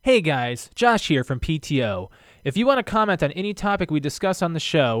Hey guys, Josh here from PTO. If you want to comment on any topic we discuss on the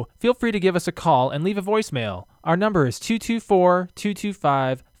show, feel free to give us a call and leave a voicemail. Our number is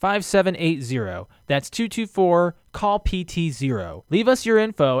 224-225-5780. That's 224-CALL-PT0. Leave us your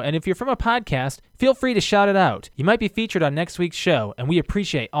info, and if you're from a podcast, feel free to shout it out. You might be featured on next week's show, and we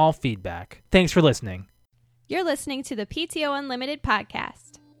appreciate all feedback. Thanks for listening. You're listening to the PTO Unlimited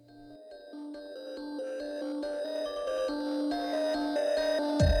podcast.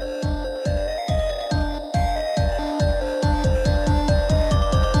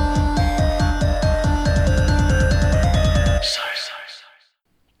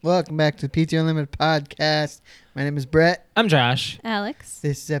 Welcome back to the PT Unlimited podcast. My name is Brett. I'm Josh. Alex.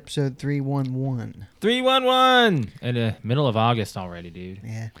 This is episode 311. 311! In the middle of August already, dude.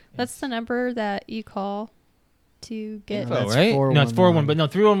 Yeah. That's the number that you call to get... No, Info, that's right? No, it's 411, 411. but no,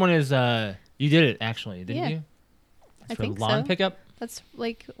 311 is, you did it, actually, didn't Yeah. you? I For think lawn so. pickup? That's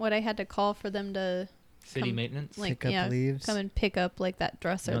like what I had to call for them to City Come- maintenance? like Pick up leaves. come and pick up like that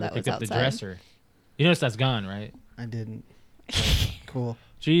dresser No, they that was picked up outside. the dresser. You notice that's gone, right? I didn't. Cool.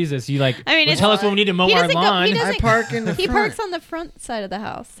 Jesus, you like, I mean, well, it's- tell us when we need to mow He our doesn't go- lawn. he I doesn't- park in the He front. parks on the front side of the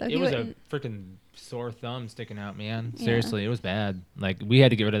house, so It he was a wouldn't... freaking sore thumb sticking out, man. Yeah. Seriously, it was bad. Like, we had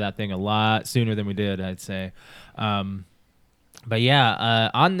to get rid of that thing a lot sooner than we did, I'd say. But yeah,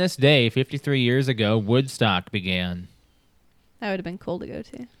 on this day, 53 years ago, Woodstock began. That would have been cool to go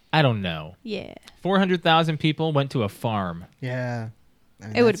to. I don't know. Yeah. 400,000 people went to a farm. Yeah. I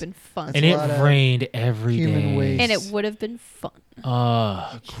mean, It would have that's- been fun. that's And a it lot of rained every day. human waste. And it would have been fun.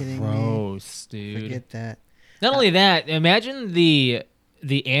 Oh, you kidding me? gross, dude. Forget that. Not only that, imagine the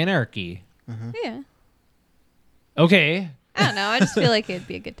anarchy. Uh-huh. Yeah. Okay. I don't know. I just feel like it'd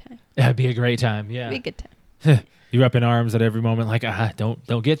be a good time. That'd be a great time, yeah. It'd be a good time. You're up in arms at every moment, like,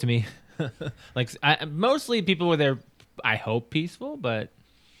 don't get to me. Like, mostly people were there, I hope, peaceful, but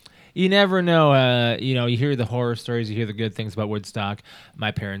you never know. You hear the horror stories, you hear the good things about Woodstock. My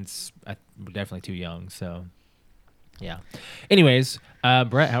parents were definitely too young, so yeah. Anyways,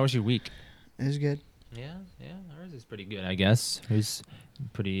 Brett, how was your week? It was good. Yeah, ours is pretty good, I guess. It was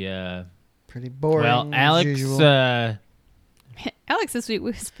pretty. Pretty boring. Well, as Alex. usual. Alex this week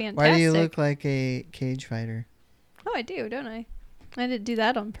was fantastic. Why do you look like a cage fighter? Oh, I do, don't I? I didn't do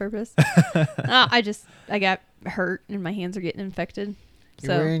that on purpose. I got hurt and my hands are getting infected.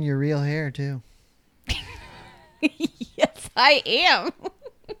 You're wearing your real hair, too. Yes, I am.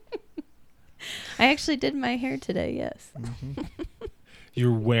 I actually did my hair today, yes. Mm-hmm.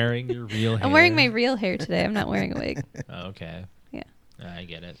 You're wearing your real hair. I'm wearing my real hair today. I'm not wearing a wig. Oh, okay. Yeah. I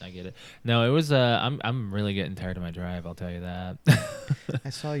get it. No, it was. I'm really getting tired of my drive. I'll tell you that. I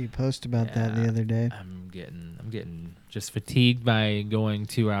saw you post about that the Yeah. other day. I'm getting just fatigued by going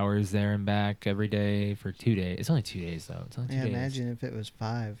 2 hours there and back every day for 2 days. It's only 2 days though. It's only 2 Yeah, days. imagine if it was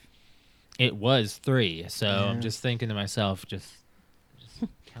 5. It was 3. So Yeah. I'm just thinking to myself, just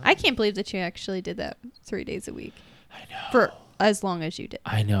I can't believe that you actually did that 3 days a week I know. for as long as you did.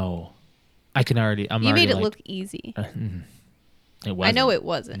 I know. I can already. I'm You already made it like, look easy. It wasn't. I know it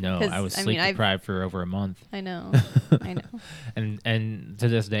wasn't. No, 'cause, I was I sleep mean, deprived for over a month. I know. I know. And to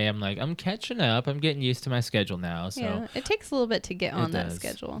this day, I'm like, I'm catching up. I'm getting used to my schedule now. So Yeah, it takes a little bit to get on it that does.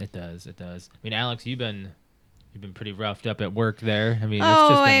 schedule. It does. I mean, Alex, you've been pretty roughed up at work there. I mean, Oh, it's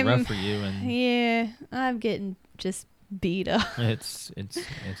just been I'm- rough for you, and Yeah, I'm getting just beat up. it's I'm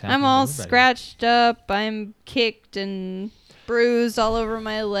happening all to everybody. scratched up. I'm kicked and bruised all over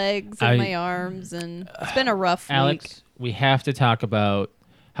my legs and my arms, and it's been a rough week. Alex, we have to talk about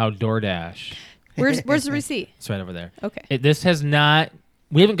how DoorDash. Where's the receipt? It's right over there. Okay. This has not.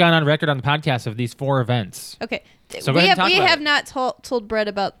 We haven't gone on record on the podcast of these 4 events Okay. So go ahead and talk we about have it. not told Brett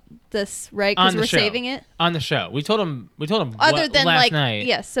about this, right? On Because the we're show. saving it. on the show. We told him. Other than last like night.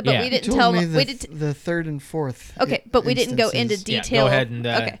 yes, but Yeah. we You didn't told tell me him. the, We did. the third and fourth. Okay, but we didn't go into instances. Yeah, detail. go ahead and.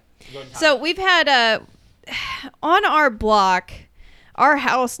 Okay. So we've had on our block, our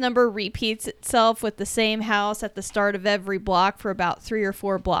house number repeats itself with the same house at the start of every block for about 3 or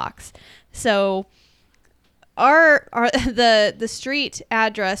 4 blocks. So our the street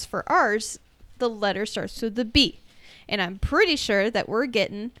address for ours, the letter starts with the B. And I'm pretty sure that we're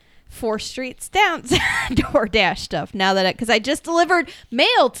getting 4 streets down DoorDash stuff now that because I just delivered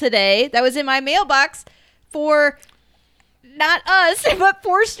mail today that was in my mailbox for not us, but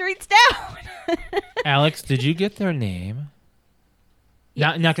 4 streets down. Alex, did you get their name?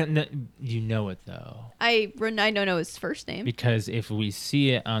 Yes. Not gonna. You know it though, I don't know his first name. because if we see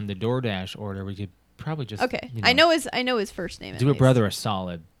it on the DoorDash order, we could probably just Okay, I know his first name. do at a least. brother a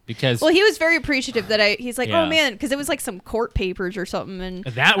solid, because Well, he was very appreciative that he's like, Yeah. oh man, because it was like some court papers or something, and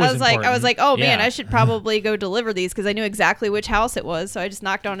that was I was important. like, oh man, Yeah. I should probably go deliver these because I knew exactly which house it was. So I just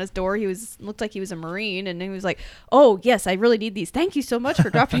knocked on his door. He looked like he was a Marine, and he was like, oh yes, I really need these. Thank you so much for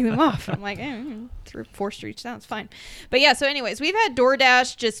dropping them off. I'm like, 4 streets down, it's fine. But yeah, so anyways, we've had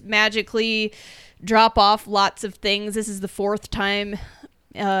DoorDash just magically drop off lots of things. This is the 4th time.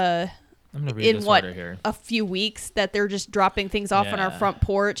 I'm gonna read In this what order here. a few weeks that they're just dropping things off on our Yeah. front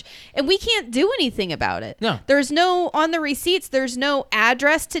porch, and we can't do anything about it. No. There's no on the receipts. There's no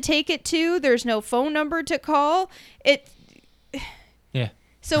address to take it to. There's no phone number to call. It. Yeah.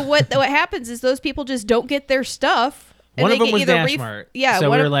 So what happens is those people just don't get their stuff. and One they of them get was either Dash Mart. Yeah. So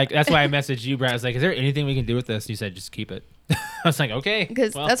one we were of- like, that's why I messaged you, Brad. I was like, is there anything we can do with this? You said, just keep it. I was like, okay.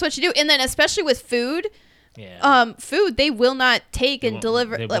 because well, that's what you do, and then especially with food. yeah. Food they will not take They and won't-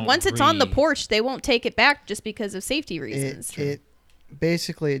 deliver. they Like, won't once it's on the porch, they won't take it back just because of safety reasons. It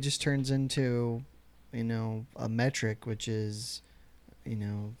basically it just turns into, a metric, which is,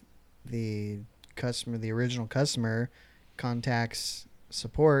 the original customer contacts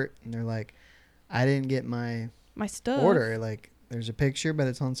support, and they're like, I didn't get my My stuff. order. Like, there's a picture, but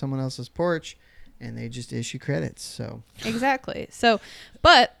it's on someone else's porch, and they just issue credits. So Exactly. So,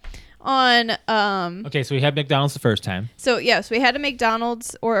 but on Okay, so we had McDonald's the first time. so yes, we had a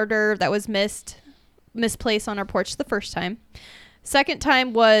McDonald's order that was misplaced on our porch the first time. Second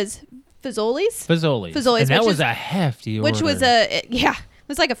time was Fazoli's, Fazoli's. Fazoli's, And that which was is- a hefty order. which was it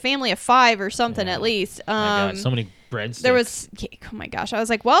was like a family of 5 or something Yeah. at least. Oh my God, so many breadsticks. There was oh my gosh, I was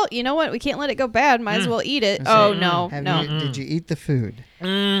like, well, you know what? We can't let it go bad. Might as well eat it. I Oh say, no, have no. did you eat the food?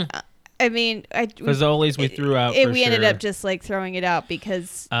 I mean, Fazoli's we threw out for we ended sure. up just like throwing it out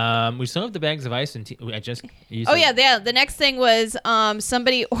because We still have the bags of ice and tea. I just used oh it. yeah. The next thing was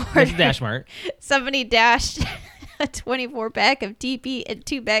somebody That's ordered Dash Mart. somebody dashed a 24 pack of TP and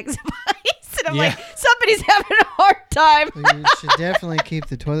 2 bags of ice, and I'm Yeah. like, somebody's having a hard time. Well, you should definitely keep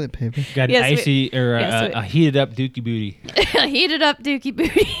the toilet paper. Got an Yes, we- icy or yes, a heated up Dookie Booty. Heated up Dookie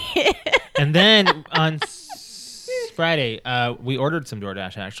Booty. And then on Friday, we ordered some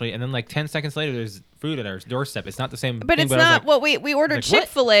DoorDash actually, and then like 10 seconds later, there's food at our doorstep. It's not the same. But thing, it's I was not like, what we ordered like, what?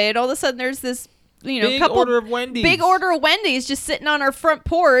 Chick-fil-A, and all of a sudden there's this big couple order of Wendy's. big order of Wendy's just sitting on our front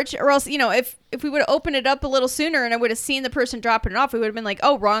porch, or else if we would have opened it up a little sooner and I would have seen the person dropping it off, we would have been like,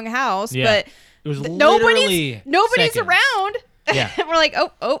 oh, wrong house. Yeah. But It was nobody's literally seconds. around. Yeah. And we're like,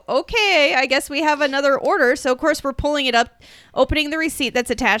 oh, okay. I guess we have another order. So of course we're pulling it up, opening the receipt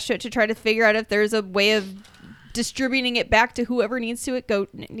that's attached to it to try to figure out if there's a way of distributing it back to whoever needs to where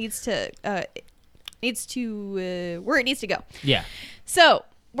it needs to go. Yeah. So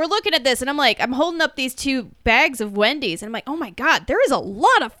we're looking at this, and I'm holding up these 2 bags of Wendy's, and I'm like, oh my God, there is a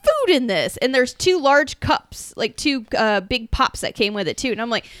lot of food in this. And there's 2 large cups, like 2 big pops that came with it too. And I'm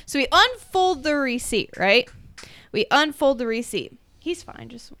like, so we unfold the receipt, right? We unfold the receipt. He's fine.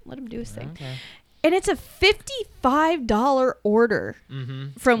 Just let him do his thing. Okay. And it's a $55 order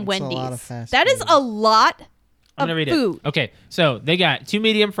from That's a Wendy's. lot of fast That is food. a lot I'm of gonna read food. it. Okay, so they got 2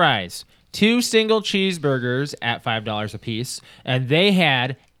 medium fries, 2 single cheeseburgers at $5 a piece, and they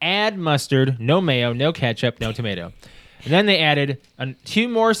had add mustard, no mayo, no ketchup, no tomato. And then they added 2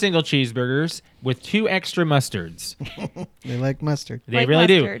 more single cheeseburgers with 2 extra mustards. They like mustard. They Like really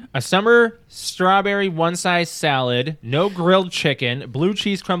mustard. do. A summer strawberry one-size salad, no grilled chicken, blue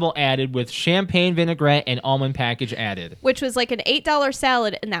cheese crumble added with champagne vinaigrette and almond package added. Which was like an $8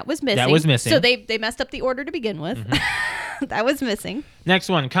 salad, and that was missing. That was missing. So they messed up the order to begin with. That was missing. Next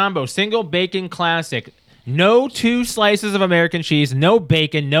one, combo single bacon classic. No 2 slices of American cheese, no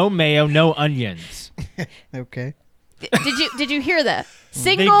bacon, no mayo, no onions. Okay. Did you hear that?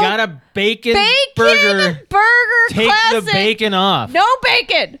 Single They got a bacon burger. Take classic. the bacon off. No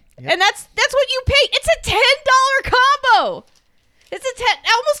bacon. Yep. And that's what you pay. It's a $10 combo. It's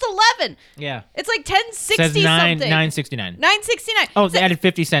almost 11. Yeah. It's like 10.60 Says something. $9.69. $9.69. Oh, they added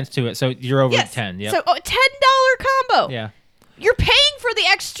 50 cents to it, so you're over yes. 10. Yep. So $10 combo. Yeah. You're paying for the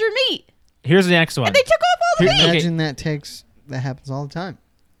extra meat. Here's the next one. And they took off all the Here- meat. okay. Imagine that happens all the time.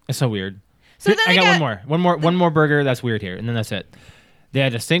 It's so weird. So Here- then I they got got- one more burger that's weird here, and then that's it. They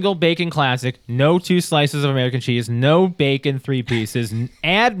had a single bacon classic, no 2 slices of American cheese, no bacon 3 pieces,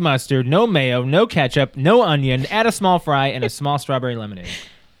 add mustard, no mayo, no ketchup, no onion, add a small fry, and a small strawberry lemonade.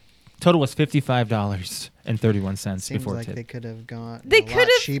 Total was $55.31 Seems before like tip. they could have gone They a lot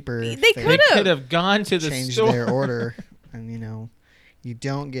could've- cheaper. they if They could've could have gone to the changed store. their order and you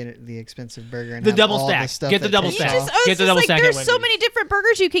don't get the expensive burger and The have double all stack. The stuff Get the that double takes You stack. off. just, I was Get the just double like, stack at there's so Wendy's. many different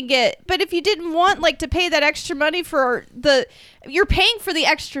burgers you can get. But if you didn't want like to pay that extra money for you're paying for the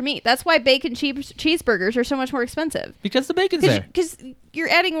extra meat. That's why bacon cheeseburgers are so much more expensive. Because the bacon's there. Because you're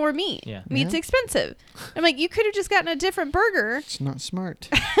adding more meat. Yeah. Meat's Yeah. expensive. I'm like, you could have just gotten a different burger. It's not smart.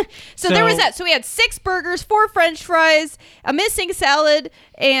 So there was So- that. So we had 6 burgers, 4 French fries, a missing salad,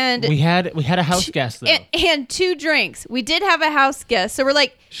 and We had a house guest though. and 2 drinks. We did have a house guest, so we're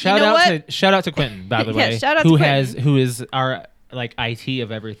like, Shout you know out what? to Quentin, by the Yeah, way, shout out to Quentin. who is our like IT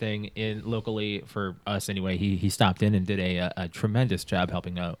of everything in locally for us anyway. He stopped in and did a tremendous job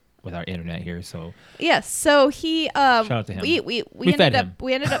helping out with our internet here. So Yes. So he Shout out to him. we fed ended up him.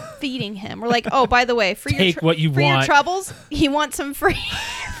 we ended up feeding him. We're like, oh, by the way, for Take what you for your want. troubles, he wants some free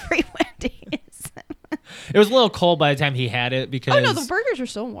Wendy's. it was a little cold by the time he had it because Oh no, the burgers are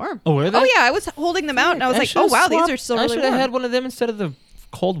still warm. Oh, were they? Oh yeah, I was holding them out and I was like, oh wow, these are still I really should have warm. had one of them instead of the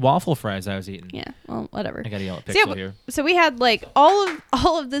cold waffle fries I was eating. Yeah, well, whatever. I gotta yell at So, Pixel here. so we had like all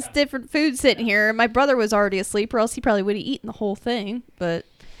of this different food sitting here. My brother was already asleep, or else he probably would have eaten the whole thing. But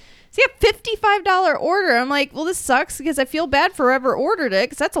so yeah, $55 order. I'm like, well, this sucks because I feel bad for whoever ordered it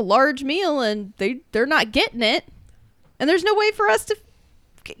because that's a large meal and they're not getting it, and there's no way for us to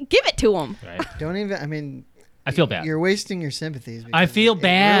give it to them. Right. Don't even. I mean, I feel bad. You're wasting your sympathies. I because feel It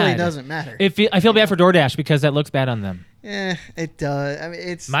bad. really doesn't matter. I feel bad for DoorDash because that looks bad on them. It does. I mean,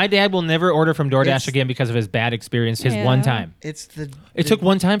 it's My dad will never order from DoorDash It's- again because of his bad experience. His Yeah. one time. it's the. It took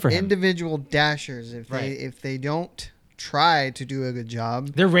one time for him. individual dashers. Right. If they don't try to do a good job,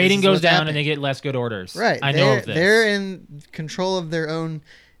 Their rating this is goes what's down happening. and they get less good orders. Right. I know of this. They're in control of their own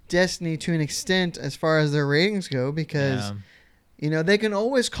destiny to an extent as far as their ratings go because Yeah. they can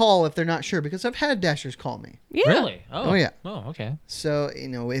always call if they're not sure because I've had dashers call me. Yeah, Really? Oh, yeah. Oh, okay. So,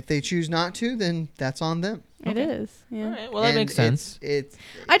 if they choose not to, then that's on them. it is. Yeah. All right. Well, that And makes sense. It's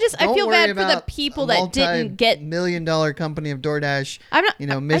I don't feel worry bad for the about people a that didn't get. multi-million-dollar company of DoorDash, I'm not.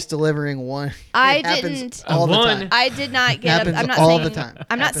 misdelivering one. I It happens didn't- all the One. time. I did not get. Happens I'm not all saying, the time.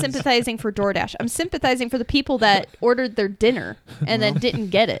 I'm not Happens. sympathizing for DoorDash. I'm sympathizing for the people that ordered their dinner and then didn't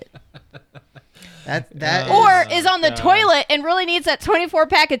get it, That Oh, or is on the God. toilet and really needs that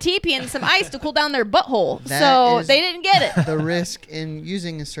 24-pack of TP and some ice to cool down their butthole. That So is- they didn't get it. the risk in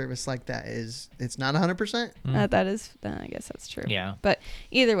using a service like that is it's not 100%. That is. I guess that's true. Yeah. But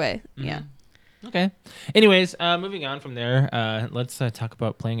either way, yeah. Okay. Anyways, moving on from there, let's talk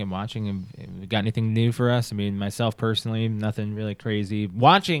about playing and watching. And got anything new for us? I mean, myself personally, nothing really crazy.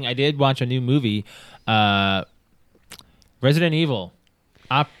 I did watch a new movie, Resident Evil.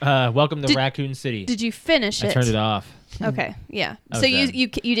 Welcome to Raccoon City. Did you finish it? I turned it off. Okay. Yeah. That So was you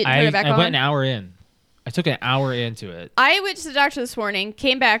bad. didn't turn it back I on. went an hour in. I took an hour into it. I went to the doctor this morning,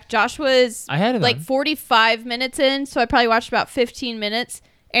 came back. Josh was I had it like on. 45 minutes in, so I probably watched about 15 minutes.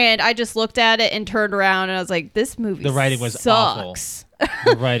 And I just looked at it and turned around, and I was like, "This movie The writing was sucks."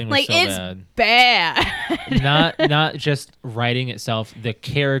 The writing was Like so it's bad. bad. Not just writing itself, the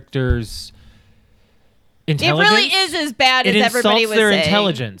characters' It intelligence. really is as bad It as everybody insults was their saying.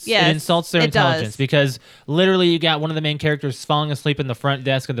 intelligence. Yes, it insults their it intelligence does. because literally you got one of the main characters falling asleep in the front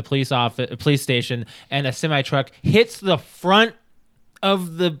desk of the police station, and a semi truck hits the front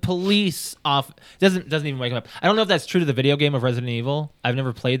of the police off. Doesn't even wake him up. I don't know if that's true to the video game of Resident Evil. I've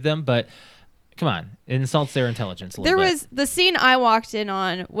never played them, but come on, it insults their intelligence a little There bit. was the scene I walked in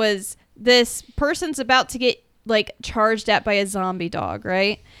on was this person's about to get like charged at by a zombie dog,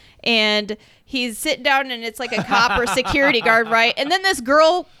 right? And he's sitting down and it's like a cop or security guard, right? And then this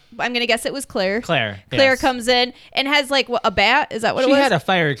girl, I'm gonna guess it was Claire. Claire yes. comes in and has like a bat. Is that what She it was? had a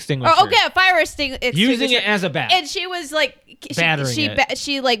fire extinguisher. Oh, okay, a fire extinguisher. Using it as a bat. And she was like, Battering it.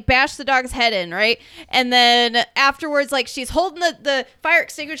 she like bashed the dog's head in, right? And then afterwards, like she's holding the fire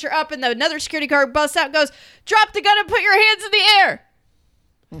extinguisher up, and another security guard busts out and goes, "Drop the gun and put your hands in the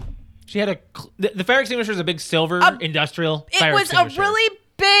air." She had the fire extinguisher is a big silver industrial It fire was a extinguisher. really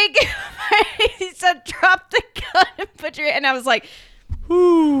big. He said, "Drop the gun and put your," and I was like,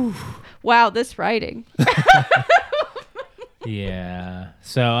 "Whew, wow, this writing." Yeah.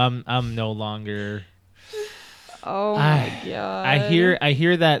 So I'm no longer. Oh my god! I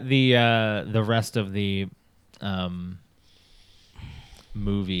hear that the rest of the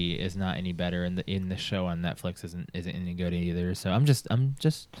movie is not any better, and the show on Netflix isn't any good either. So I'm just gonna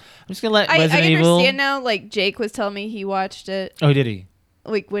let I Resident understand Evil. now. Like Jake was telling me he watched it Oh, did he?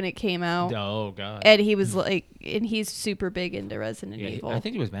 like when it came out. Oh God. And he was like, and he's super big into Resident Yeah, Evil. I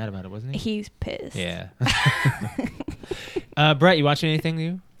think he was mad about it, wasn't he? He's pissed. Yeah. Brett, you watching anything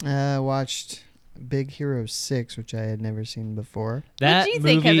new? Watched Big Hero 6, which I had never seen before. That you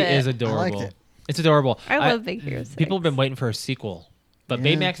think of movie it? is I adorable. liked it. It's adorable. I love Big Hero 6. People have been waiting for a sequel. But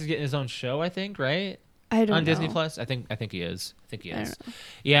Yeah. Baymax is getting his own show, I think, right? I don't On know. Disney Plus. I think he is. I think he I is. don't know.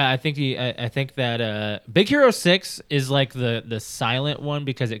 Yeah, I think that Big Hero 6 is like the silent one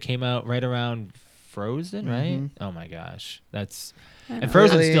because it came out right around Frozen, right? Mhm. Oh my gosh. That's I and don't know.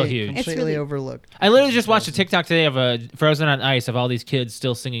 Frozen's still huge. It's Completely really- overlooked. I literally just watched a TikTok today of a Frozen on Ice of all these kids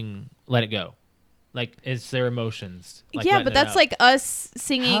still singing "Let It Go," like it's their emotions. Like yeah, letting but it that's out. like us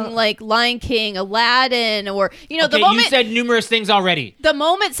singing How- like Lion King, Aladdin, or the okay, moment you said numerous things already. the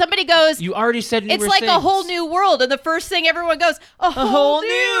moment somebody goes, You already said numerous it's like things. a whole new world, and the first thing everyone goes, a whole new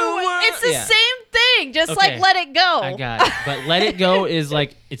world. It's the Yeah. same thing, just Okay. like Let It Go. I got it, but "Let It Go" is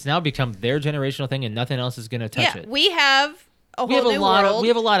like it's now become their generational thing, and nothing else is gonna touch Yeah, it. we have a We whole have a new lot world. of we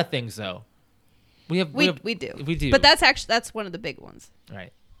have a lot of things though. We we do. We do. But that's one of the big ones.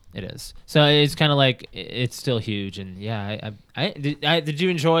 right. It is. So it's kind of like it's still huge, and yeah, did you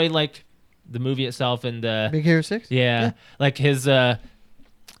enjoy like the movie itself and Big Hero 6? yeah, like his when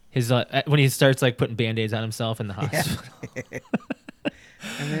he starts like putting band-aids on himself in the hospital.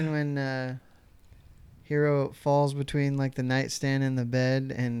 And then when Hero falls between like the nightstand and the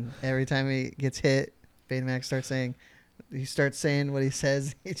bed, and every time he gets hit, Betamax starts saying what he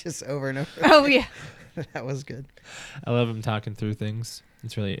says. He just over and over. Oh yeah. That was good. I love him talking through things.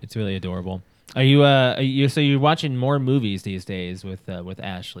 It's really adorable. Are you so you're watching more movies these days with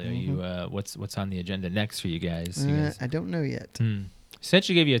Ashley? Are you what's on the agenda next for you guys? I don't know yet. Said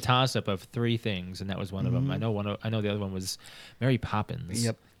she gave you a toss up of 3 things, and that was one of them. Mhm. I know the other one was Mary Poppins.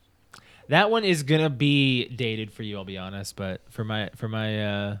 Yep. That one is gonna be dated for you. I'll be honest, but for my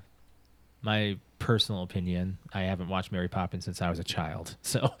personal opinion, I haven't watched Mary Poppins since I was a child.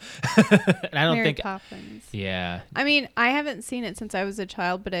 So, and I don't Mary think. Poppins. Yeah, I mean, I haven't seen it since I was a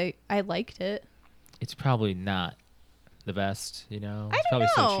child, but I liked it. it's probably not the best. You know, I it's don't probably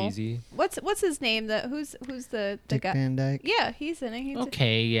so know. cheesy. What's his name? Who's the Dick guy? Van Dyke. Yeah, he's in it.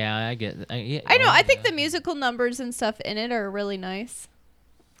 Okay, yeah, I get. Yeah, I know. I think yeah. the musical numbers and stuff in it are really nice.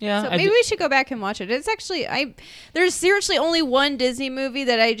 Yeah, So I maybe d- we should go back and watch it. It's actually there's seriously only one Disney movie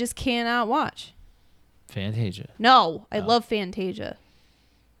that I just cannot watch. Fantasia. No, I Oh. love Fantasia.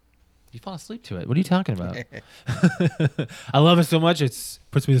 You fall asleep to it. What are you talking about? I love it so much it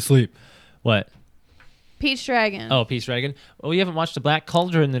puts me to sleep. What? Peach Dragon. Oh, Peace Dragon. Oh, you haven't watched The Black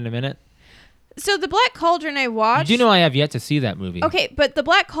Cauldron in a minute. So the Black Cauldron I watched. You do know I have yet to see that movie. Okay, but the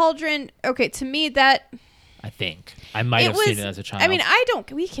Black Cauldron. Okay, to me that I think I might have seen it as a child. I mean,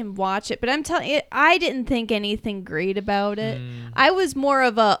 we can watch it, but I'm telling you, I didn't think anything great about it. Mm. I was more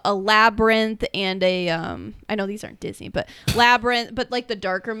of a Labyrinth and I know these aren't Disney, but Labyrinth, but like the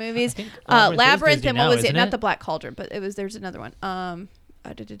darker movies. think Labyrinth is Labyrinth Disney and what now, was it? isn't Not it? the Black Cauldron, but there's another one.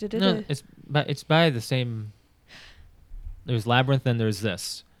 No, it's by the same. There's Labyrinth, and there's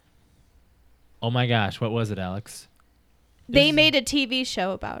this. Oh my gosh, what was it, Alex? They There's- made a TV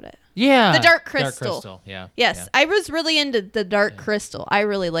show about it. Yeah, The Dark Crystal. Yeah. Yes, Yeah. I was really into the Dark Yeah. Crystal. I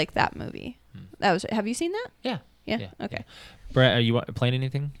really like that movie. Have you seen that? Yeah. Yeah. Yeah, Okay. Brett, are you playing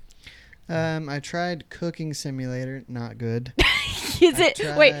anything? I tried Cooking Simulator. Not good. Is I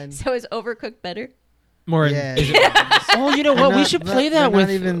it? Wait. tried. So is Overcooked better? More. Yeah. Is it, oh, you know They're what? We not- should they're- play they're that not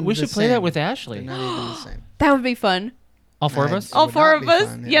with. even We the should play that same. with They're Ashley. not even the same. That would be fun. All 4 of I- us. All would four not of be us?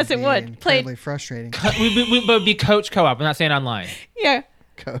 fun. Yes, it be would. Play- Incredibly frustrating. We would be coach co-op. I'm not saying online. Yeah.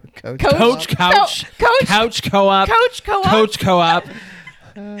 Coach. Coach couch. Coach. Couch co-op. Coach co-op. Coach co-op.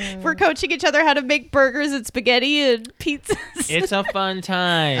 We're coaching each other how to make burgers and spaghetti and pizzas. It's a fun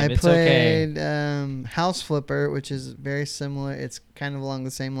time. I It's okay. played House Flipper, which is very similar. It's kind of along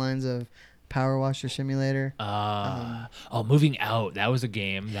the same lines of Power Washer Simulator. Moving out. That was a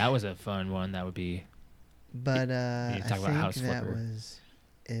game. That was a fun one. That would be. But You I talk about think House that Flipper. was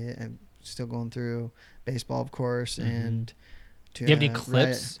it. I'm still going through baseball, of course, and Do you have any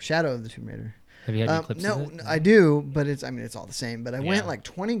clips? Shadow of the Tomb Raider. Have you had any clips? No, of it? I do, but it's all the same. But I Yeah. went like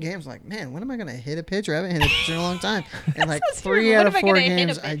 20 games. Like, man, when am I gonna hit a pitcher? I haven't hit a pitcher in a long time. And like That's true. 3 When out am of I 4 gonna hit a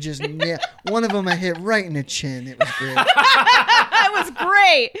games, I just one of them I hit right in the chin. It was great. That was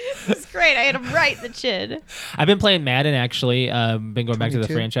great. It was great. I had him right in the chin. I've been playing Madden actually. Been going back to the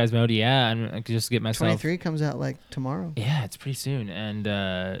 22. franchise mode. Yeah, and I could just get myself. 23 comes out like tomorrow. Yeah, it's pretty soon. And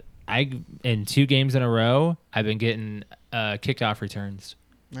I in 2 games in a row, I've been getting kickoff returns.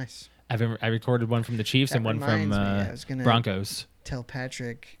 Nice. I recorded one from the Chiefs That and one from reminds me, I was gonna Broncos. Tell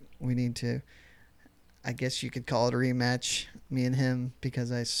Patrick we need to. I guess you could call it a rematch, me and him,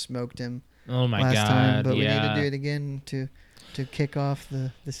 because I smoked him Oh my last god! time. But we yeah. need to do it again to to kick off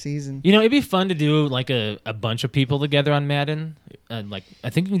the season. You know, it'd be fun to do like a bunch of people together on Madden. Like I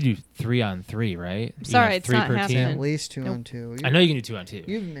think you can do 3-on-3, right? You Sorry, have it's three not per happening. At least 2 Nope. on 2. I know you can do 2-on-2.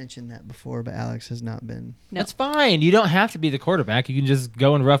 You've mentioned that before, but Alex has not been. No. That's fine. You don't have to be the quarterback. You can just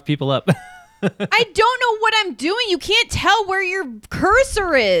go and rough people up. I don't know what I'm doing. You can't tell where your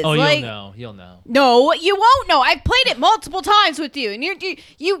cursor is. Oh, like, you'll know. You'll know. No, you won't know. I've played it multiple times with you, and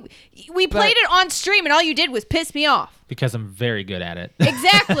we played it on stream, and all you did was piss me off. Because I'm very good at it.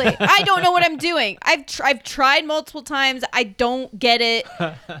 Exactly. I don't know what I'm doing. I've tried multiple times. I don't get it.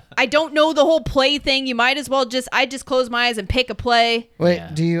 I don't know the whole play thing. You might as well just close my eyes and pick a play. Wait, Yeah.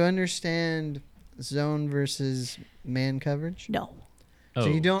 do you understand zone versus man coverage? No, Oh. So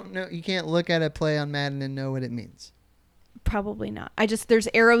you don't know. You can't look at a play on Madden and know what it means. probably not. There's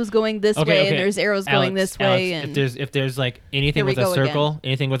arrows going this way, and there's arrows going this way, Alex, and if there's like anything Here we with a go circle,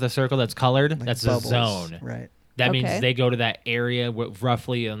 anything with a circle that's colored, Like that's bubbles. a zone. Right. That Okay. means they go to that area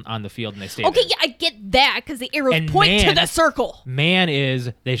roughly on the field and they stay okay, there. yeah, I get that because the arrows And point to man, the circle. Man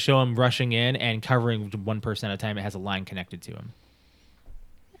is they show him rushing in and covering one person at a time. It has a line connected to him.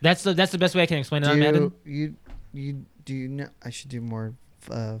 That's the best way I can explain it on Madden. Do you know? I should do more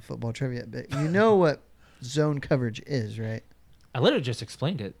football trivia, but you know what zone coverage is, right? I literally just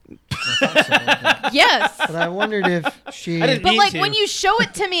explained it. I thought so, but- Yes, but I wondered if she. I didn't but mean like to. when you show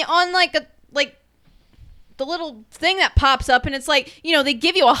it to me on like the little thing that pops up, and it's like, they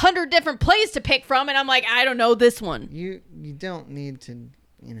give you 100 different plays to pick from, and I'm like, I don't know this one. You don't need to.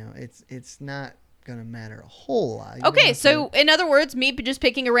 It's not gonna matter a whole lot. You don't Okay, have so in other words, me just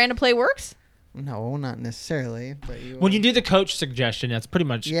picking a random play works. no, not necessarily, but you. When you do the coach suggestion, that's pretty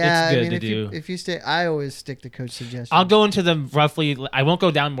much yeah, it's good I mean, to if do. if you stay, I always stick to coach suggestions. I'll go into them roughly. I won't go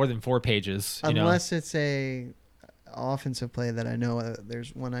down more than 4 pages. unless it's a offensive play that I know.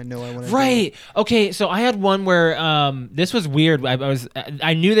 There's one I know I want to. Right. Okay. So I had one where this was weird.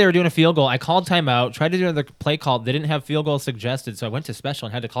 I knew they were doing a field goal. I called timeout. Tried to do another play call. They didn't have field goal suggested, so I went to special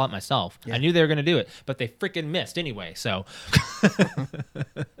and had to call it myself. Yeah. I knew they were going to do it, but they freaking missed anyway. So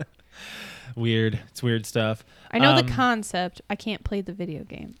weird. It's weird stuff. I know the concept. I can't play the video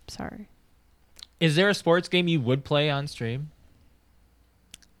game. Sorry. Is there a sports game you would play on stream?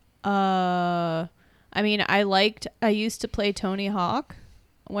 I mean, I used to play Tony Hawk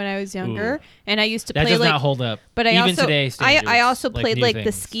when I was younger, Ooh. and I used to That play does like. not hold up. But I Even also today, I standards, also like played new like the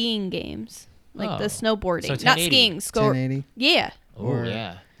things. skiing games, like Oh. the snowboarding, So not 1080. skiing. 1080 Yeah, Oh or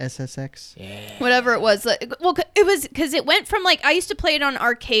yeah. SSX. Yeah. whatever it was. Well, it was because it went from like I used to play it on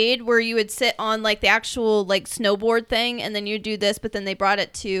arcade where you would sit on like the actual like snowboard thing, and then you do this, but then they brought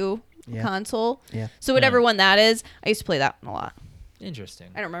it to Yeah. console. Yeah. So whatever Yeah. one that is, I used to play that one a lot. Interesting.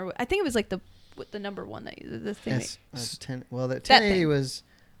 I don't remember. I think it was like the number one that the thing. S, 10. Well, the That 1080 thing.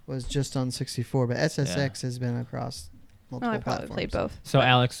 was just on 64, but SSX has been across Oh, multiple I probably platforms. played both. So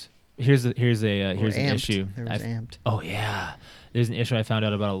Alex, here's an Or Amped. issue. There was Amped. Oh yeah, there's an issue I found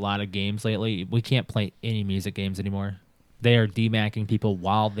out about a lot of games lately. We can't play any music games anymore. They are demacking people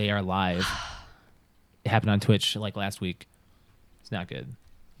while they are live. It happened on Twitch like last week. It's not good.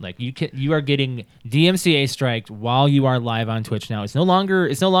 Like you are getting DMCA striked while you are live on Twitch now. It's no longer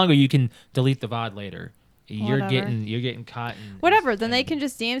you can delete the VOD later. You're Whatever. getting caught. Whatever. Then they can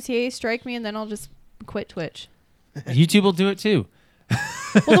just DMCA strike me, and then I'll just quit Twitch. YouTube will do it too.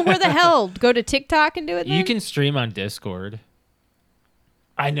 Well, then where the hell? Go to TikTok and do it. Then? You can stream on Discord.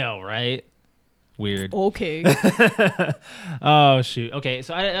 I know, right? Weird. Okay. Oh shoot. Okay,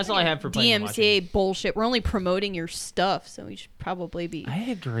 so that's all I have for playing and watching. DMCA bullshit. We're only promoting your stuff, so we should probably be. I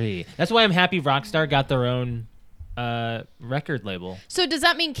agree. That's why I'm happy Rockstar got their own record label. So does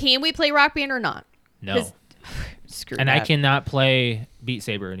that mean can we play Rock Band or not? No. 'Cause- Screw And that. I cannot play Beat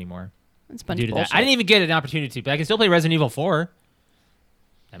Saber anymore That's a bunch due of to bullshit. that. I didn't even get an opportunity to, but I can still play Resident Evil 4.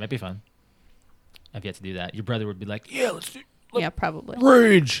 That might be fun. I've yet to do that. Your brother would be like, "Yeah, let's do Yeah, probably.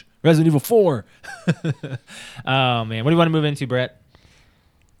 Rage Resident Evil 4." Oh man, what do you want to move into, Brett?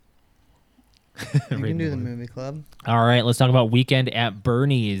 You can do the movie club. All right, let's talk about Weekend at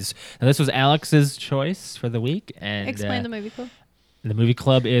Bernie's. Now, this was Alex's choice for the week, and Explain the movie club. the movie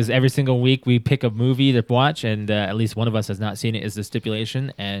club is every single week we pick a movie to watch, and at least one of us has not seen it. Is the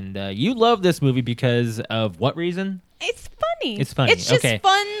stipulation? And you love this movie because of what reason? It's funny. It's funny, It's just okay.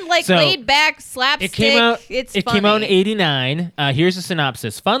 fun, like So, laid back slapstick. It came out. It's it funny. came out in '89. Here's the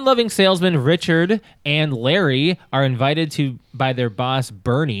synopsis: fun-loving salesman Richard and Larry are invited by their boss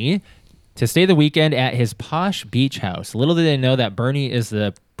Bernie to stay the weekend at his posh beach house. Little do they know that Bernie is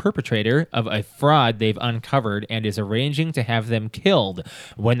the perpetrator of a fraud they've uncovered and is arranging to have them killed.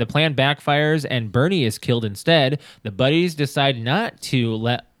 When the plan backfires and Bernie is killed instead, the buddies decide not to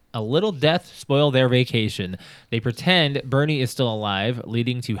let a little death spoil their vacation. They pretend Bernie is still alive,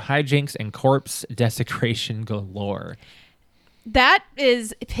 leading to hijinks and corpse desecration galore. That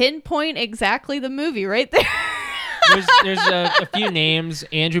is pinpoint exactly the movie right there. There's a few names.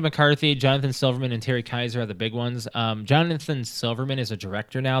 Andrew McCarthy, Jonathan Silverman, and Terry Kaiser are the big ones. Jonathan Silverman is a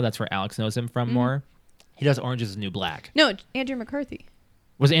director now. That's where Alex knows him from more. He does Orange is the New Black. No, Andrew McCarthy.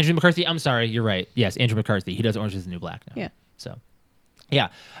 Was it Andrew McCarthy? I'm sorry, you're right. Yes, Andrew McCarthy. He does Orange is the New Black now. Yeah. So, yeah.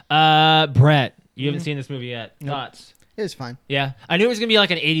 Brett, you haven't seen this movie yet. Nope. Thoughts? It was fine. Yeah. I knew it was going to be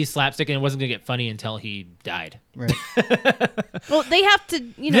like an 80s slapstick and it wasn't going to get funny until he died. Right. Well, they have to,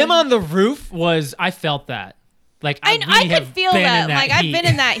 Them on the roof was, I felt that. Like I we could have feel been that. in Like heat. I've been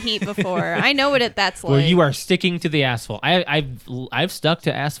in that heat before. I know what that's like. Well, you are sticking to the asphalt. I've stuck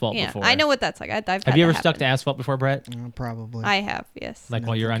to asphalt Yeah, before. I know what that's like. I've Have had you ever that stuck to happen. asphalt before, Brett? Probably. I have, yes. Like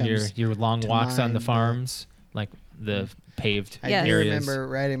while you're on Nothing your comes long to walks on the mind, but- farms, like the paved I Yes. do areas. remember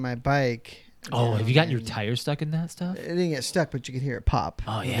riding my bike. Oh, have you gotten your and tires stuck in that stuff? It didn't get stuck, but you could hear it pop.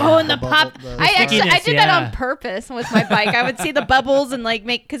 Oh yeah. Oh, and the bubble- pop. the I stickiness, did that yeah. on purpose with my bike. I would see the bubbles and like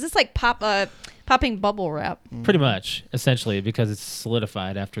because it's like popping bubble wrap. Pretty much, essentially, because it's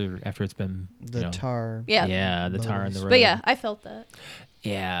solidified after it's been The tar. Yeah. Yeah, the tar in the bubbles. road. But yeah, I felt that.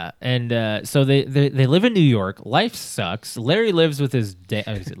 Yeah, and so they live in New York. Life sucks. Larry lives with his dad.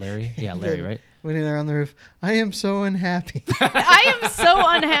 Is it Larry? Yeah, Larry, right? When they're on the roof, I am so unhappy. I am so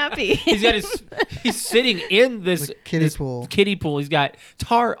unhappy. He's sitting in this The kiddie this pool. Kiddie pool. He's got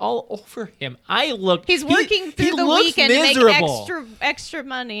tar all over him. He's working through the looks weekend to miserable. make extra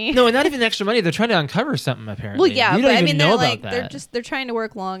money. No, and not even extra money. They're trying to uncover something apparently. Well, yeah, you don't but I even mean, know they're about like that. they're trying to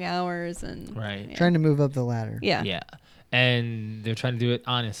work long hours and Right. Yeah. Trying to move up the ladder. Yeah. Yeah, and they're trying to do it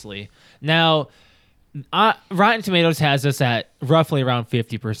honestly. Now, Rotten Tomatoes has us at roughly around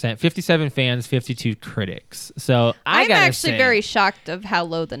 50%. 57 fans, 52 critics. So I I'm gotta actually say, very shocked of how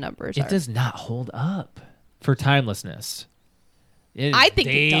low the numbers it are. does not hold up for timelessness. It is I think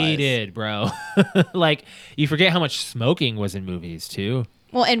it does. dated, bro. Like you forget how much smoking was in movies too.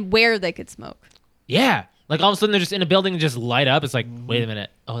 Well, and where they could smoke. Yeah, like all of a sudden they're just in a building and just light up. It's like, wait a minute.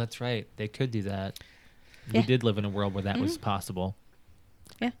 Oh, that's right. They could do that. Yeah. We did live in a world where that was possible.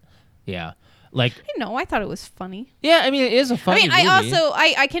 Yeah. Yeah. Like, I thought it was funny. yeah, I mean, it is a funny movie.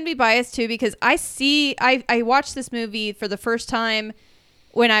 I can be biased too because I watched this movie for the first time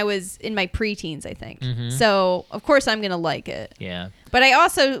when I was in my preteens, I think. Mhm. So of course I'm gonna like it. Yeah. But I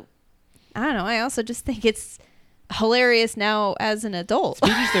also just think it's hilarious now as an adult.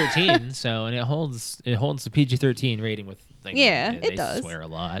 PG-13, so and it holds the PG-13 rating with. Like, Yeah, they it does. Swear a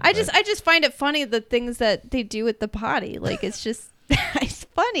lot. I but- just find it funny the things that they do with the body. Like it's just it's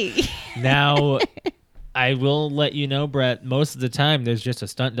funny. Now, I will let you know, Brett. Most of the time, there's just a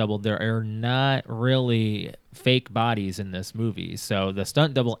stunt double. There are not really fake bodies in this movie. So the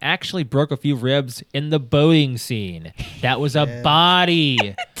stunt double actually broke a few ribs in the boating scene. That was a Yeah.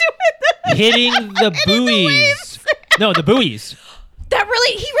 body hitting the buoys. No, the buoys. He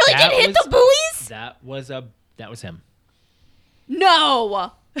really That did hit was- the buoys? That was him.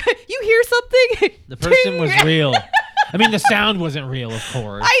 No. You hear something? The person was real. I mean, the sound wasn't real, of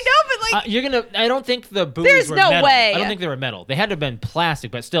course. I know, but like I don't think the buoys There's were no metal. way. I don't think they were metal. They had to have been plastic,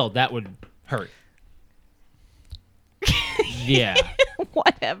 but still, that would hurt. Yeah.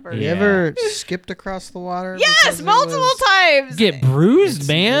 whatever. You Yeah. ever skipped across the water? Yes, because it multiple was- times. Get bruised,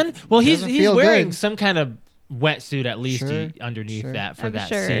 man. it Well, he's doesn't feel wearing good. some kind of wetsuit at least Sure, underneath sure. that for I'm that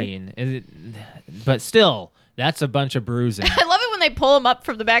sure. scene. But still, that's a bunch of bruising. I love it when they pull him up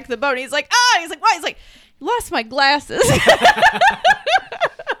from the back of the boat. And he's like, he's like, why? He's like, lost my glasses. I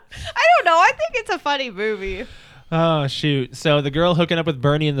don't know. I think it's a funny movie. Oh shoot! So the girl hooking up with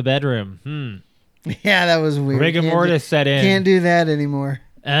Bernie in the bedroom. Yeah, that was weird. Rigor mortis set in. Can't do that anymore.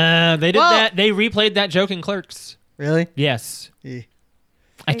 They did Well- that. They replayed that joke in Clerks. Really? Yes. Yeah.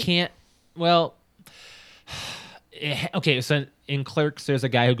 I can't. Well, okay. So in Clerks, there's a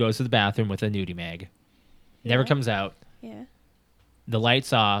guy who goes to the bathroom with a nudie mag. Never Yeah. comes out. Yeah. The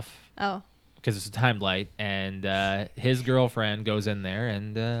light's off Oh. because it's a timed light, and his girlfriend goes in there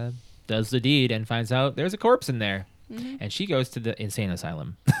and does the deed and finds out there's a corpse in there, and she goes to the insane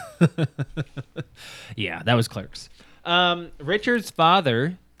asylum. Yeah, that was Clerks. Richard's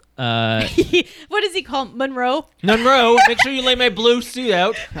father. What does he call him? Monroe? Monroe, make sure you lay my blue suit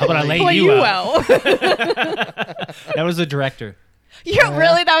out. How about I lay Well, you out? out. That was the director. Yeah,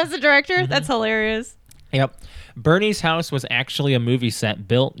 really? That was the director? That's hilarious. Yep. Bernie's house was actually a movie set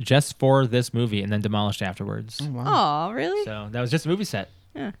built just for this movie and then demolished afterwards. Oh, wow. Oh, really? So that was just a movie set.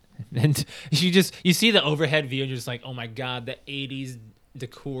 Yeah. And you see the overhead view and you're just like, oh my God, the 80s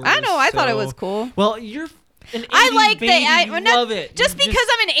decor. I know. is I thought it so- was cool. Well, An I 80s like baby, that. you I'm not- love it. Just You because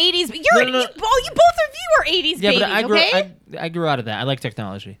I'm an 80s, but you're No, no, no. you both of you are 80s yeah, babies, but I grew, okay? I grew out of that. I like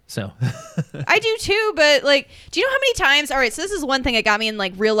technology, so. I do too, but like, do you know how many times? All right, so this is one thing that got me in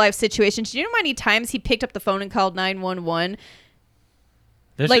like real life situations. Do you know how many times he picked up the phone and called 911?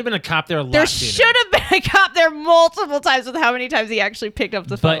 There should like, have been a cop there a lot There sooner. should have been a cop there multiple times with how many times he actually picked up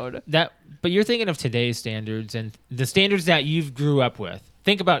the phone. But you're thinking of today's standards and the standards that you've grew up with.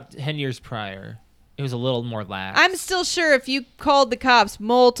 Think about 10 years prior. It was a little more lax. I'm still sure if you called the cops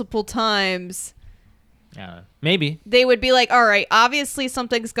multiple times, maybe. they would be like, all right, obviously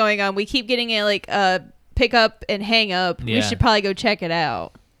something's going on. We keep getting a pick up and hang up. We Yeah. should probably go check it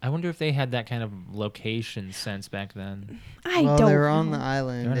out. I wonder if they had that kind of location sense back then. I well, don't they were know. on the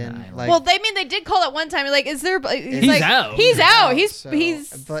island, They're on the and island. like, Well, they did call it one time. Like, is there? He's He's like, out. He's out. He's so-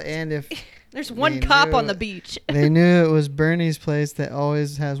 he's. But and if There's one they cop knew on the it. beach. they knew it was Bernie's place that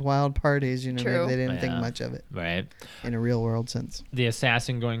always has wild parties, you know, True. maybe they didn't think Yeah. much of it Right. in a real world sense. The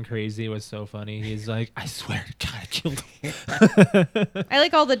assassin going crazy was so funny. He's like, I swear to God, I killed him. I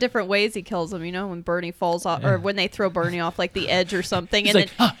like all the different ways he kills him. You know, when Bernie falls off, or when they throw Bernie off like the edge or something, He's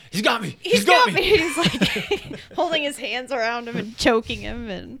and like, then he's got me. he's got me. He's like holding his hands around him and choking him.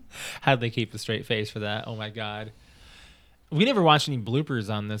 And How'd they keep a straight face for that? Oh my God. We never watched any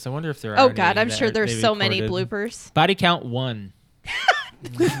bloopers on this. I wonder if there are. oh any God, I'm that sure they there's so many recorded. bloopers. Body count 1.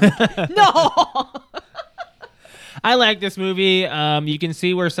 No. I like this movie. You can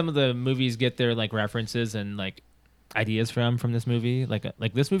see where some of the movies get their like references and like ideas from this movie. Like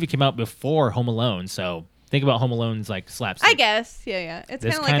this movie came out before Home Alone, so think about Home Alone's like slapstick. I guess. Yeah. It's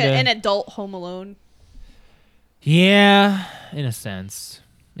This kind of like kinda- an adult Home Alone. Yeah, in a sense.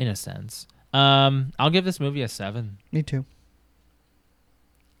 I'll give this movie a 7. Me too.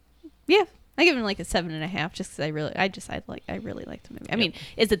 Yeah. I give him like a 7.5 just because I really like the movie. I mean,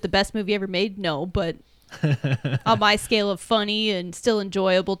 is it the best movie ever made? No, but on my scale of funny and still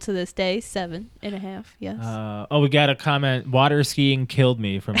enjoyable to this day, 7.5. Yes. We got a comment. Water skiing killed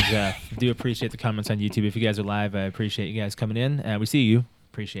me from Jeff. Do appreciate the comments on YouTube. If you guys are live, I appreciate you guys coming in. We see you.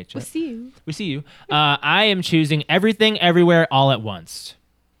 Appreciate you. We'll see you. We see you. I am choosing Everything Everywhere All at Once.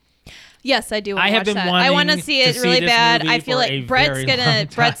 Yes, I do. I have been I wanting want to see it to see really this bad. movie I feel for like a Brett's very gonna. long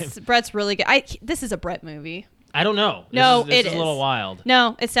time. Brett's really good. This is a Brett movie. I don't know. No, this it is a is. little wild.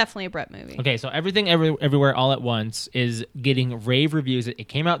 No, it's definitely a Brett movie. Okay, so Everything Everywhere All at Once is getting rave reviews. It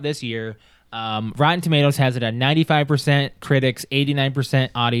came out this year. Rotten Tomatoes has it at 95% critics, 89%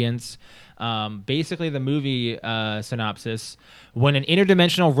 audience. Basically, the movie synopsis: when an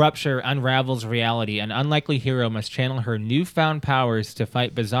interdimensional rupture unravels reality, an unlikely hero must channel her newfound powers to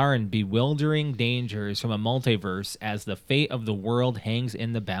fight bizarre and bewildering dangers from a multiverse as the fate of the world hangs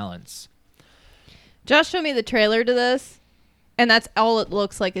in the balance. Josh showed me the trailer to this, and that's all it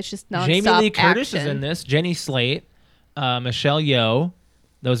looks like. It's just nonstop Jamie Lee Curtis action. is in this. Jenny Slate, Michelle Yeoh.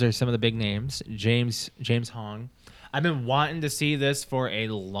 Those are some of the big names. James Hong. I've been wanting to see this for a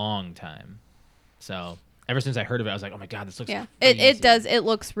long time. So ever since I heard of it, I was like, oh my God, this looks Yeah, crazy. it does. It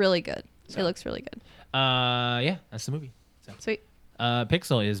looks really good. It looks really good. Yeah, that's the movie. So. Sweet.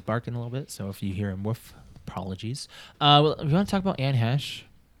 Pixel is barking a little bit, so if you hear him woof, apologies. Well, we want to talk about Anne Hesh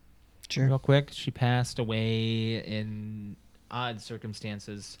Sure. real quick. She passed away in odd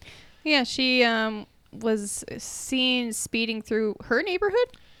circumstances. Yeah, she was seen speeding through her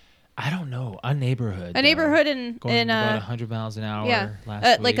neighborhood. I don't know. A neighborhood. A neighborhood in Going about 100 miles an hour yeah,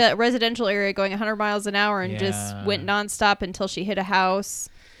 last like week. a residential area going 100 miles an hour and just Yeah. went nonstop until she hit a house,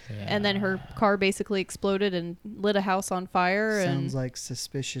 and then her Yeah. car basically exploded and lit a house on fire. Sounds And like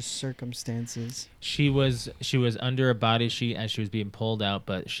suspicious circumstances. She was under a body sheet as she was being pulled out,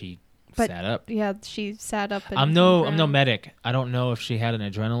 but she sat up. yeah, she sat up. And I'm no ran. medic. I don't know if she had an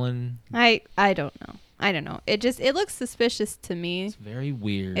adrenaline. I don't know. I don't know. It looks suspicious to me. It's very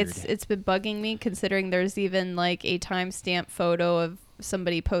weird. It's been bugging me considering there's even like a timestamp photo of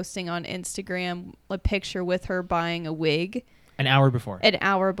somebody posting on Instagram a picture with her buying a wig an hour before. an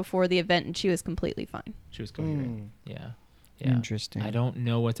hour before the event, and she was completely fine. She was coherent. Hmm. Yeah. Interesting. I don't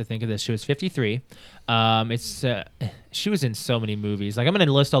know what to think of this. She was 53. She was in so many movies. Like I'm going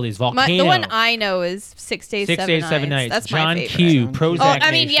to list all these. Volcano. The one I know is 6 Days, 6 7 Days, Nights. 7 Nights. That's John my favorite. Q. John Q. Prozac Oh,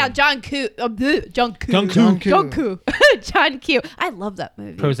 I mean, yeah, Nation. John Q. John Q. John Q. John Q. John Q. John Q. I love that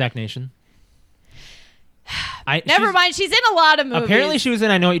movie. Prozac Nation. Never she's- mind. She's in a lot of movies. Apparently, she was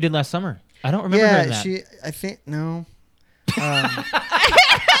in I Know What You Did Last Summer. I don't remember her in Yeah, that. I think no.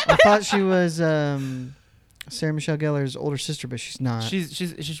 I thought she was Sarah Michelle Gellar's older sister, but she's not. She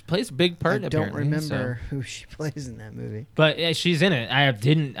plays a big part. I don't apparently, remember so. who she plays in that movie. But yeah, she's in it. I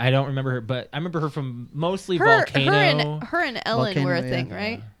don't remember her, but I remember her from mostly her Volcano. and Ellen were a Volcano, thing, yeah.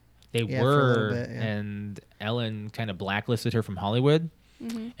 right? They Yeah, for a little were, bit, yeah. and Ellen kind of blacklisted her from Hollywood,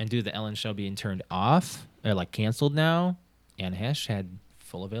 Mm-hmm. and due to the Ellen show being turned off or like canceled now, Anne Hesh had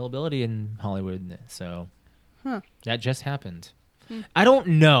full availability in Hollywood. So that just happened. I don't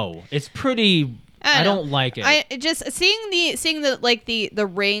know. It's pretty. I don't like it. I just seeing the like the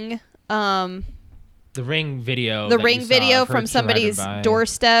ring. The Ring video. The that Ring you saw video of her from somebody's driving by.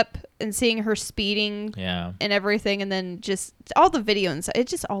 doorstep and seeing her speeding Yeah. and everything, and then just all the video and stuff. It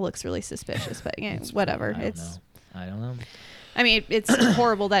just all looks really suspicious. But yeah, whatever. I don't know. I mean, it's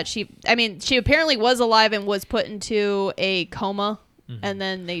horrible that she apparently was alive and was put into a coma, and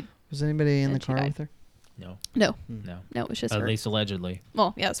then they. Was anybody in the And she car died. with her? No. No, No. it was just At her. least allegedly.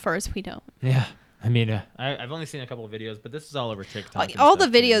 Well, yeah, as far as we know. Yeah. I mean, I've only seen a couple of videos, but this is all over TikTok. and All the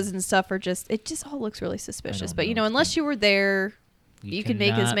stuff, too. videos and stuff are just. It just all looks really suspicious. don't But you know. know, unless you were there, you can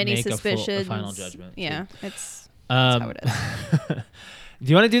make as cannot many make a suspicions. final judgment. Yeah, that's how it is. Do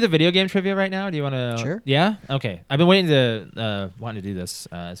you want to do the video game trivia right now? Do you want to? Sure. Yeah. Okay. I've been waiting to wanting to do this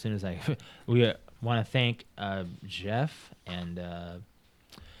as soon as we want to thank Jeff and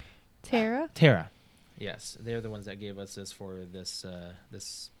Tara. Tara. Yes, they're the ones that gave us this for this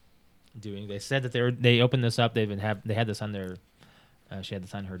doing. They said that they opened this up. They had this on their. She had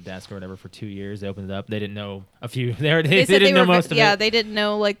this on her desk or whatever for 2 years. They opened it up. They didn't know a few. They said didn't know most of yeah, it. they didn't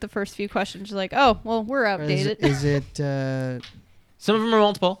know like the first few questions. Like, oh, well, we're Or outdated. Is it Some of them are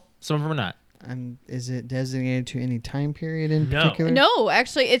multiple. Some of them are not. is it designated to any time period in No. particular? No,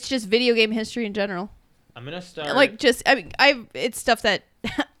 actually, it's just video game history in general. I'm gonna start. Like, just it's stuff that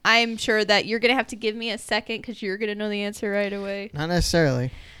I'm sure that you're gonna have to give me a second because you're gonna know the answer right away. Not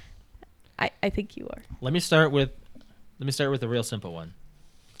necessarily. I think you are. Let me start with a real simple one.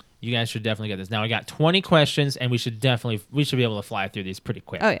 You guys should definitely get this. Now I got 20 questions, and we should be able to fly through these pretty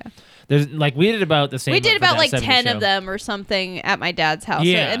quick. Oh yeah, There's like we did about the same. we did for about that like 70 10 show. of them or something at my dad's house.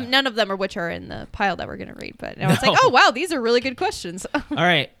 Yeah. And none of them are which are in the pile that we're gonna read. But I was No. like, oh wow, these are really good questions. All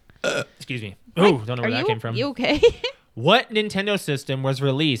right. Excuse me. Oh, don't know where that came from. You okay? What Nintendo system was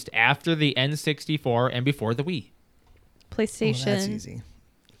released after the N64 and before the Wii? PlayStation. Well, that's easy.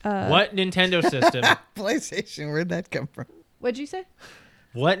 What Nintendo system? PlayStation. Where'd that come from? What'd you say?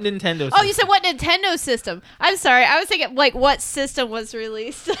 What Nintendo system? Oh, you said what Nintendo system? I'm sorry. I was thinking like what system was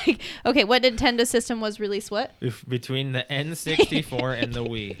released. Like, okay, what Nintendo system was released? What? Between the N64 and the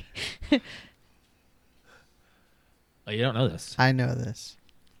Wii. Oh, you don't know this. I know this.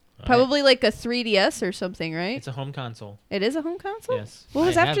 All right. Probably like a 3DS or something, right? It's a home console. It is a home console. Yes. What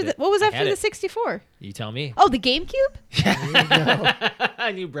was I after have the it. What was I after had the it. 64? You tell me. Oh, the GameCube.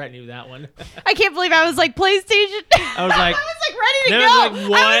 I knew Brett knew that one. I can't believe I was like PlayStation. I was like, I was like ready to there go. was like,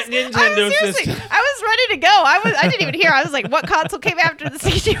 what Nintendo seriously, system? I was ready to go. I didn't even hear. I was like, what console came after the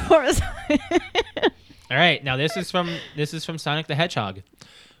 64? All right, now this is from Sonic the Hedgehog.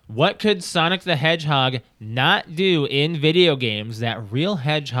 What could Sonic the Hedgehog not do in video games that real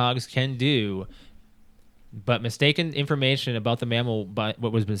hedgehogs can do, but mistaken information about the mammal by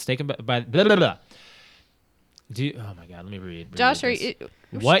what was mistaken by blah, blah, blah. Oh my god, let me read. Josh, this. are you?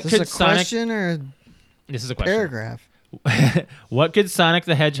 What Is this could a Sonic? question or a This is a question. paragraph? What could Sonic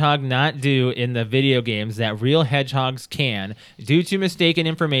the Hedgehog not do in the video games that real hedgehogs can, due to mistaken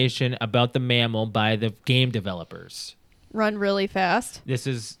information about the mammal by the game developers? Run really fast. This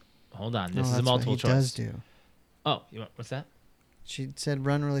is. Hold on. This No, is a that's multiple what he choice. does do. Oh, what's that? She said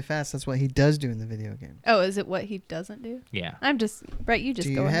run really fast. That's what he does do in the video game. Oh, is it what he doesn't do? Yeah. I'm just Brett. You just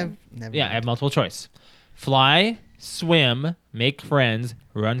Do go you ahead. have? Never Yeah, I mind. have multiple choice. Fly, swim, make friends,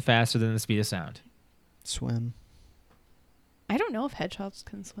 run faster than the speed of sound. Swim. I don't know if hedgehogs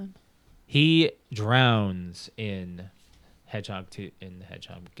can swim. He drowns in Hedgehog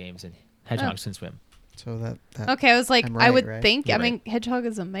games, and hedgehogs can swim. So that Okay, I was like, I'm I right, would right? think. You're I mean, hedgehog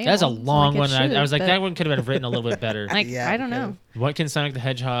is a male. That's a so, long like, it one. I should, was like, but- that one could have been written a little bit better. Like, Yeah, I don't know. What can Sonic the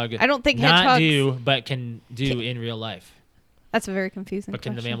Hedgehog I don't think not hedgehogs. do, but can do in real life? That's a very confusing. What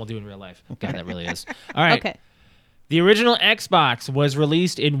can the question. mammal do in real life? God, that really is. All right. Okay. The original Xbox was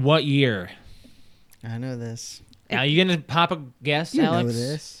released in what year? I know this. Now, you going to pop a guess, You know Alex?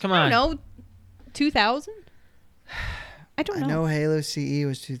 this. Come I on. don't know. 2000. I don't I know. know Halo CE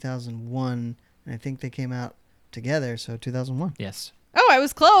was 2001, and I think they came out together, so 2001. Yes. Oh, I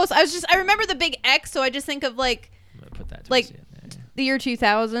was close. I remember the big X, so I just think of like I'm going to put that Like- towards the end there. the year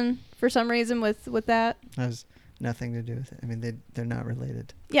 2000 for some reason with that. That has nothing to do with it. I mean, they're not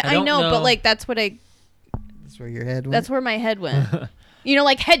related. Yeah, I I don't know, know. but like that's where your head went. that's where my head went. You know,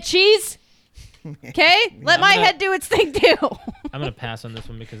 like head cheese. Okay, let my gonna- head do its thing too. I'm going to pass on this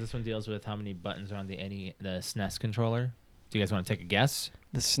one because this one deals with how many buttons are on the SNES controller. Do you guys want to take a guess?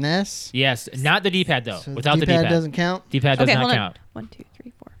 The SNES. Yes. Not the D-pad, though. D-pad Without the D-pad. doesn't count. D-pad does Okay, not hold on. count. 1, 2,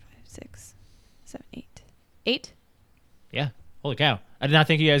 3, 4, 5, 6, 7, 8, 8. Yeah. Holy cow! I did not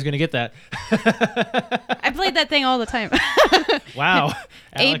think you guys were gonna get that. I played that thing all the time. Wow.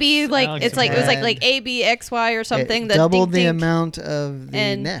 AB Alex- like Alex it's like it was had- like AB XY or something. It The doubled dink, the dink, amount of the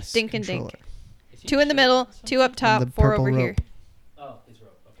and NES dink and controller. dink. 2 in the middle, 2 up top, the 4 purple over here. rope. Oh, it's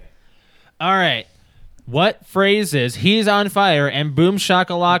rope. Okay. All right. What phrases "He's on fire" and "Boom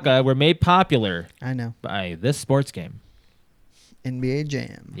Shakalaka" were made popular I know. by this sports game? NBA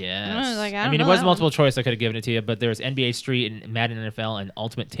Jam. Yes. like, I I don't mean, know it was that multiple choice. I could have given it to you, but there's NBA Street and Madden NFL and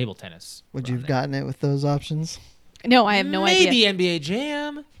Ultimate Table Tennis. Would were you on have there. gotten it with those options? No, I have no Maybe idea. NBA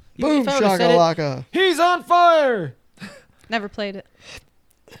Jam. Boom if I would've said it, shakalaka. He's on fire. Never played it.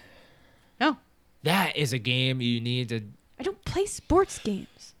 No, That is a game you need to. I don't play sports games.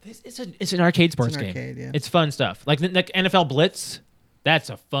 It's an arcade sports an game. arcade, yeah. It's fun stuff. Like the NFL Blitz.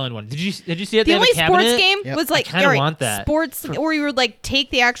 That's a fun one. Did you see it? The They have only a cabinet? sports game Yep. was like I kinda all right, want that. sports, or you would like take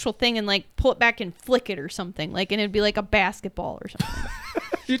the actual thing and like pull it back and flick it or something, like, and it'd be like a basketball or something.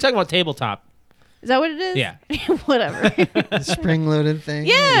 You're talking about tabletop. Is that what it is? Yeah. Whatever. The spring-loaded thing.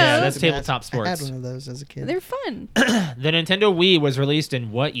 Yeah. Yeah, that's The tabletop I had sports. one of those as a kid. They're fun. The Nintendo Wii was released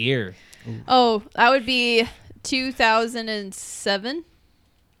in what year? Oh, that would be 2007.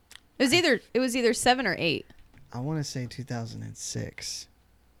 It was either 7 or 8. I want to say 2006.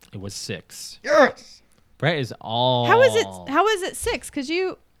 It was 6. Yes. Brett is all. How is it 6? Cuz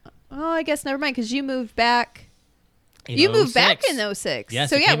you I guess never mind, cuz you moved back. You moved back in 06. Yes,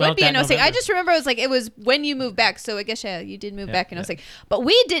 So it yeah, it came would out be in that 06. I November. just remember it was when you moved back. So I guess yeah, you did move Yeah, back in yeah. 06. But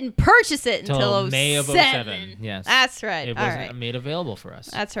we didn't purchase it Till until May of 07. Yes. That's right. It All wasn't right. made available for us.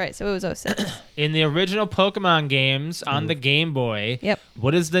 That's right. So it was 06. In the original Pokemon games on the Game Boy, Yep.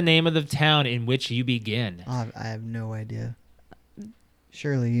 what is the name of the town in which you begin? I have no idea.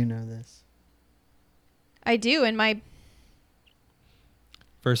 Surely you know this. I do in my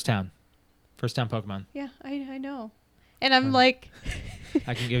First town Pokemon. yeah, I know. And I'm like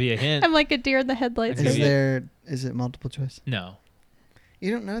I can give you a hint. I'm like a deer in the headlights. Okay. Is it multiple choice? No.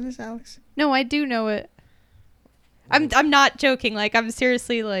 You don't know this, Alex? No, I do know it. I'm not joking. Like I'm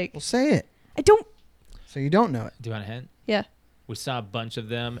seriously like Well, say it. I don't. So you don't know it. Do you want a hint? Yeah. We saw a bunch of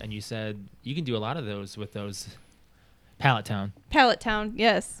them, and you said you can do a lot of those with those. Pallet Town. Pallet Town.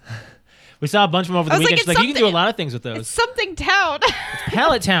 Yes. We saw a bunch of them over the I was like, weekend. it's She's like, you can do a something- lot of things with those. It's something town.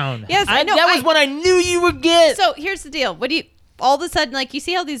 Pallet Town. Yes, I know. That was what I knew you would get. So here's the deal. What do you all of a sudden like you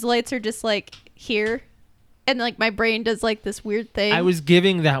see how these lights are just like here, and like my brain does like this weird thing. I was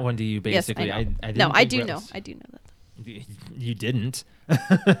giving that one to you, Yes, basically. I know. I didn't No, I think do Brett know. was- I do know that. You didn't.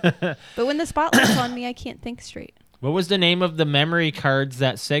 But when the spotlight's on me, I can't think straight. What was the name of the memory cards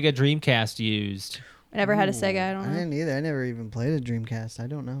that Sega Dreamcast used? I never had a Sega. I don't I know. didn't either. I never even played a Dreamcast. I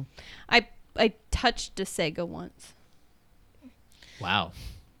don't know. I touched a Sega once. Wow.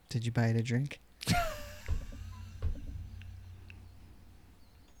 Did you buy it a drink?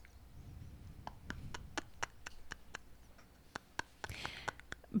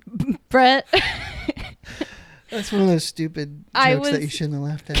 Brett. That's one of those stupid I jokes that was- you shouldn't have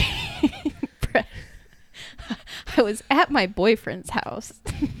laughed at. Brett. I was at my boyfriend's house,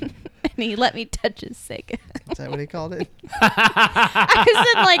 and he let me touch his Sega. Is that what he called it? I was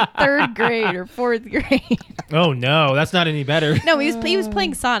in like 3rd grade or 4th grade. Oh no, that's not any better. No, he was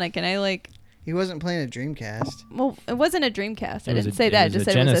playing Sonic, and I like. He wasn't playing a Dreamcast. Well, it wasn't a Dreamcast. I It was didn't a- say that. I was just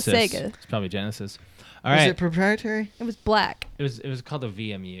a said it was a Genesis. Sega. It's probably Genesis. All Was right. it proprietary? It was black. It was called a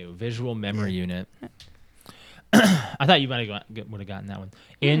VMU, Visual Memory Unit. I thought you might have would have gotten that one.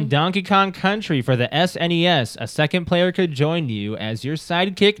 In Donkey Kong Country for the SNES, a second player could join you as your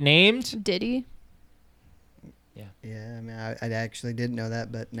sidekick named. Diddy. Yeah, I mean, I actually didn't know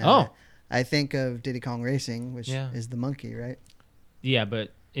that, but now Oh. I think of Diddy Kong Racing, which Yeah. is the monkey, right? Yeah,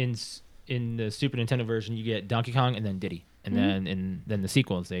 but in the Super Nintendo version, you get Donkey Kong and then Diddy, and then the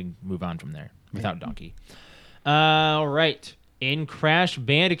sequels they move on from there without Donkey. All right. In Crash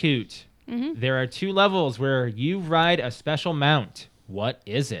Bandicoot, there are 2 levels where you ride a special mount. What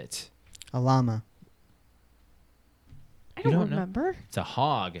is it? A llama. I You don't don't know? remember. It's a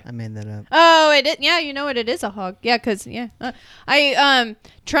hog. I made that up. Oh, it is. Yeah, you know what? It is a hog. Yeah, because I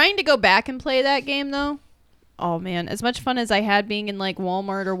trying to go back and play that game though. Oh man, as much fun as I had being in like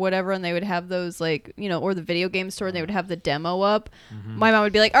Walmart or whatever, and they would have those like or the video game store, and they would have the demo up. My mom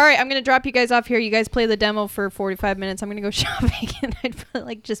would be like, "All right, I'm gonna drop you guys off here. You guys play the demo for 45 minutes. I'm gonna go shopping," and I'd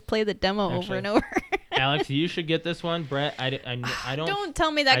like just play the demo over Actually, and over. Alex, you should get this one. Brett, I don't. Don't tell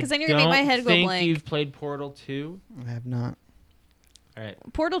me that because I then you're gonna make my head don't go think blank. you've played Portal 2. I have not. All right,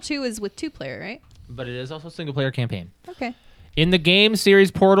 Portal 2 is with 2-player, right? but it is also a single player campaign. Okay. In the game series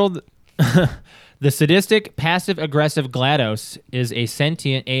Portal, the sadistic, passive-aggressive GLaDOS is a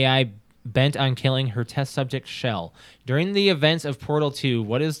sentient AI bent on killing her test subject Shell. During the events of Portal 2,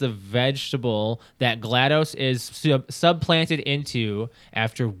 what is the vegetable that GLaDOS is subplanted into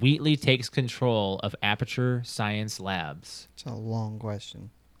after Wheatley takes control of Aperture Science Labs? It's a long question.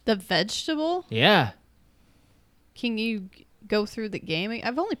 The vegetable? Yeah. Can you go through the game?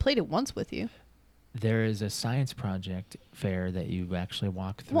 I've only played it once with you. There is a science project fair that you actually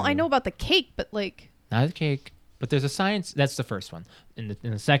walk through. Well, I know about the cake, but like... Not the cake, but there's a science. That's the first one. In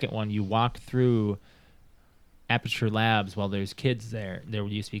the second one, you walk through Aperture Labs while there's kids there. There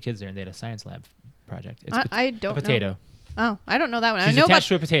used to be kids there, and they had a science lab project. It's I don't a potato. know. Oh, I don't know that one. She's I know attached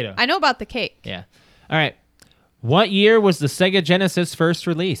about, to a potato. I know about the cake. Yeah. All right. What year was the Sega Genesis first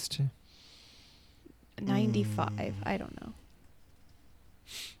released? 95. I don't know.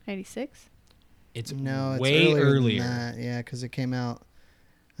 96? It's No, it's way earlier. earlier. Than that. Yeah, because it came out.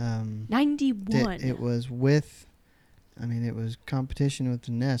 91. It was with. I mean, it was competition with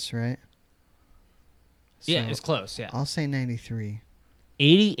the NES, right? Yeah, So, it's close. Yeah. I'll say 93.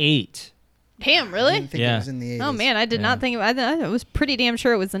 88. Damn, I really? didn't think Yeah. it was in the 80s. Oh, man, I did Yeah. not think... I was pretty damn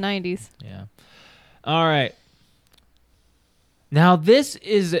sure it was the 90s. Yeah. All right. Now this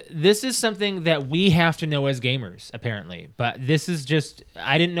is something that we have to know as gamers, apparently. But this is just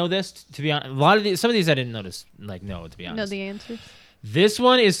I didn't know this, to be honest. Some of these I didn't notice, to be honest. Know the answer? This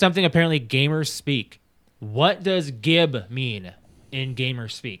one is something apparently gamers speak. What does GIB mean in gamer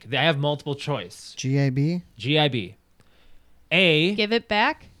speak? I have multiple choice. GIB? GIB. A. Give it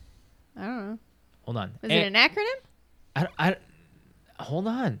back? I don't know. Hold on. Is it an acronym? Hold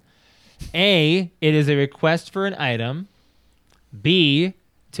on. A. It is a request for an item. B.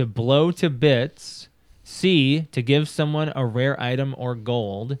 To blow to bits. C. To give someone a rare item or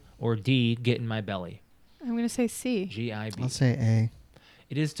gold. Or D. Get in my belly. I'm going to say C. GIB. I'll say A.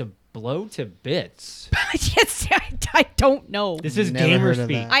 It is to blow to bits. Yes, I don't know. This is Never gamer heard of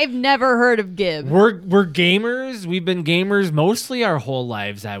speak. that. I've never heard of Gib. We're gamers. We've been gamers mostly our whole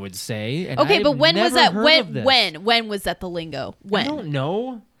lives, I would say. And Okay, I've but when was never that? heard of this. When was that the lingo? I When? don't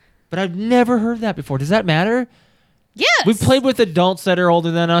know, but I've never heard that before. Does that matter? Yes. We played with adults that are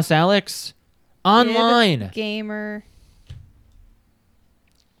older than us, Alex. Online. Gib, gamer.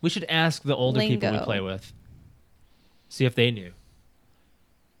 We should ask the older people we Lingo. play with. See if they knew.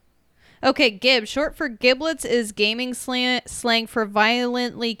 Okay, Gib, short for giblets, is gaming slang for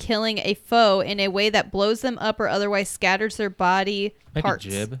violently killing a foe in a way that blows them up or otherwise scatters their body Might parts.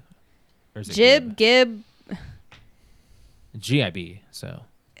 be jib. Or is it Jib, Gib. GIB. So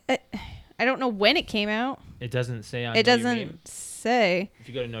I don't know when it came out. it doesn't say on It Know Your Meme. doesn't say. If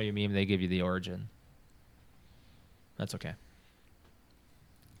you go to Know Your Meme, they give you the origin. That's okay.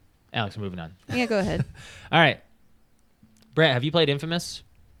 Alex, moving on. Yeah, go ahead. All right. Brett, have you played Infamous?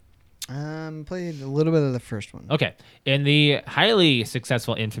 Played a little bit of the first one. Okay. In the highly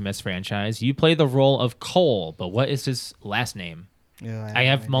successful Infamous franchise, you play the role of Cole, but what is his last name? Yeah, I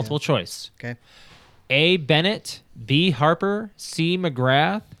have no multiple idea. choice. Okay. A. Bennett, B. Harper, C.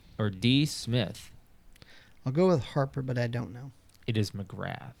 McGrath, or D. Smith. I'll go with Harper, but I don't know. It is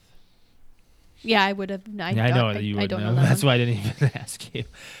McGrath. Yeah, I would have. I know that you would don't know. that That's one. why I didn't even ask you.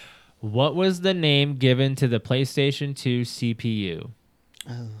 What was the name given to the PlayStation 2 CPU?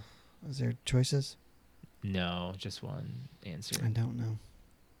 Oh, is there choices? No, just one answer. I don't know.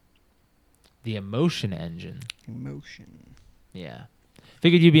 The Emotion Engine. Emotion. Yeah.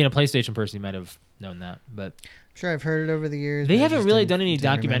 Figured you being a PlayStation person, you might have known that, but I'm sure I've heard it over the years. they but I haven't just really didn't- done any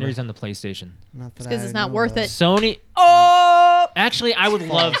didn't remember. documentaries on the PlayStation. Not that It's 'cause I it's not know worth of. it. Sony. Oh! Actually, I would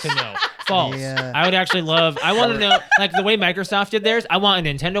love to know. False. Yeah. I would actually love. I want to know, like the way Microsoft did theirs. I want a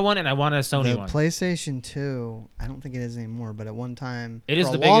Nintendo one and I want a Sony The one. PlayStation 2, I don't think it is anymore, but at one time, It is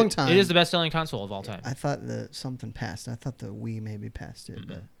for the a long biggest, time, It is the best-selling console of all time. I thought that something passed. I thought the Wii maybe passed it,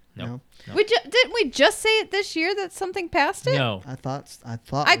 but Nope. no. No. Didn't we just say it this year that something passed it? No. I thought I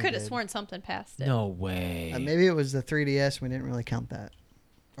we could have did. sworn something passed it. No way. Maybe it was the 3DS. We didn't really count that,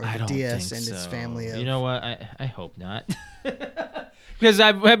 or I the don't DS think and so. its family. Of, You know what? I hope not. Because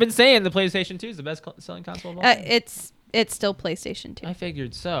I've been saying the PlayStation 2 is the best-selling console of all time. It's still PlayStation 2. I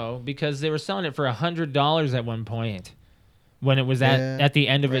figured so because they were selling it for $100 at one point when it was Yeah, at the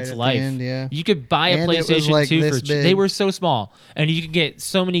end of right its at the life. end, yeah. You could buy a And it was PlayStation like 2 this for cheap. big. They were so small, and you could get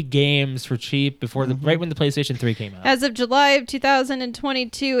so many games for cheap before right when the PlayStation 3 came out. As of July of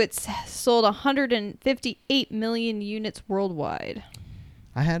 2022, it's sold 158 million units worldwide.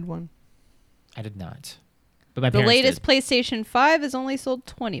 I had one. I did not, but my The parents latest did. PlayStation 5 has only sold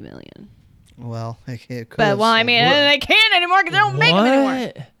 20 million. Well, it could. But well, I mean, they can't anymore because they don't make them anymore.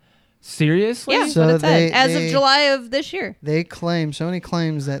 What? Seriously? Yeah, So what it said. they- As of they- July of this year. Sony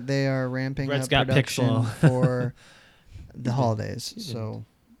claims that they are ramping Brett's up got production Pixel. for the holidays. So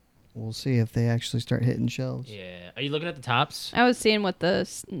we'll see if they actually start hitting shelves. Yeah. Are you looking at the tops? I was seeing what the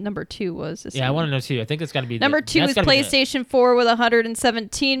number 2 was. Yeah, I want to know too. I think it's got to be Number 2 is PlayStation 4 with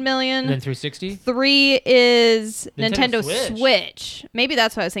 117 million. And then 360. 3 is Nintendo Nintendo Switch. Switch. Maybe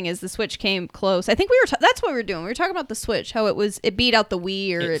that's what I was thinking. Is the Switch came close? I think we were. That's what we were doing. We were talking about the Switch. How it beat out the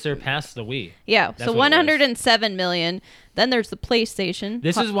Wii, or It surpassed the Wii. yeah. That's So what it was. 107 million. Then there's the PlayStation.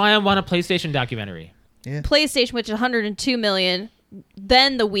 This is why I want a PlayStation documentary. Yeah. PlayStation, which is 102 million.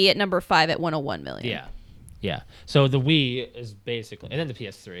 Then the Wii at number 5 at 101 million. Yeah. Yeah. So the Wii is basically, and then the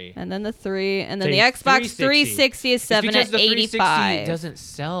PS3. And then the 3, and then So the Xbox 360 360 is It's 7 because at the 360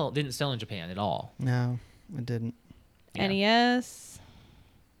 85. didn't sell in Japan at all. No, it didn't. Yeah. NES,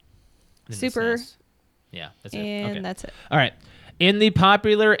 And then the Super, SNES. Yeah, that's it. and Okay. that's it. All right. In the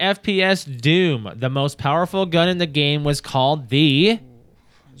popular FPS Doom, the most powerful gun in the game was called the...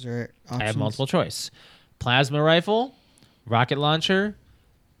 Is there options? I have multiple choice. Plasma rifle, rocket launcher,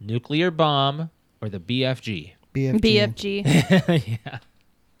 nuclear bomb, or the BFG. BFG. BFG. Yeah.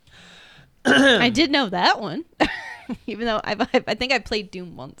 I did know that one, even though I think I played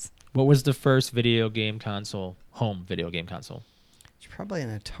Doom once. What was the first video game console, home video game console? It's probably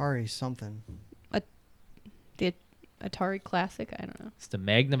an Atari something. The Atari Classic. I don't know. It's the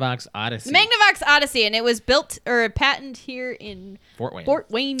Magnavox Odyssey. Magnavox Odyssey, and it was built or patented here in Fort Wayne. Fort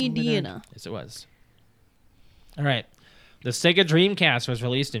Wayne, Indiana. Yes, it was. All right. The Sega Dreamcast was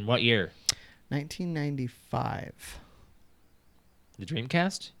released in what year? 1995. The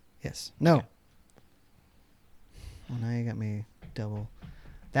Dreamcast? Yes. No. Well, now you got me double.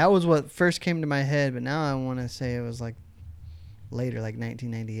 That was what first came to my head, but now I want to say it was like later, like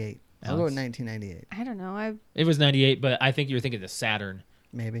 1998. I'll go with Alex? 1998, I don't know. It was 98, but I think you were thinking the Saturn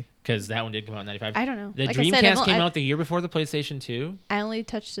maybe. because that one did come out in 95. I don't know. The Like Dreamcast I said, came out the year before the PlayStation 2, I only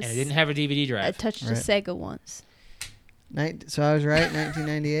touched and it didn't have a DVD I drive. touched Right. the Sega once. So I was right,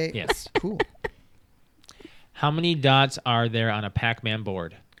 1998? Yes. Cool. How many dots are there on a Pac-Man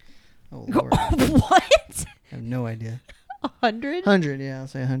board? Oh, Lord. I What? have no idea. 100? 100, yeah, I'll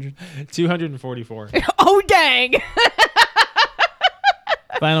say 100. 244. Oh dang!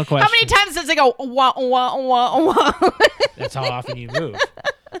 Final question. How many times does it go wah wah wah wah? That's how often you move.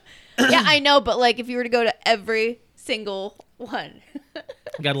 Yeah, I know, but like if you were to go to every single one.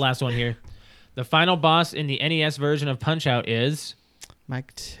 Got a last one here. The final boss in the NES version of Punch-Out is...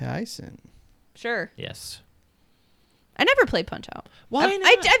 Mike Tyson. Sure. Yes. I never played Punch Out. Why I've,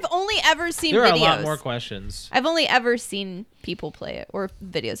 not? I've only ever seen There are videos. a lot more questions. I've only ever seen people play it or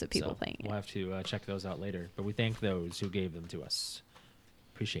videos of people So playing it. We'll have to check those out later. But we thank those who gave them to us.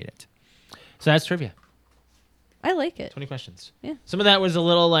 Appreciate it. So that's trivia. I like it. 20 questions. Yeah. Some of that was a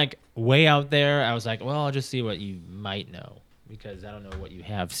little like way out there. I was like, well, I'll just see what you might know because I don't know what you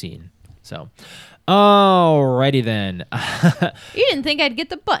have seen. So, alrighty then. You didn't think I'd get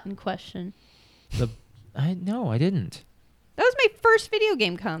the button question. No, I didn't. That was my first video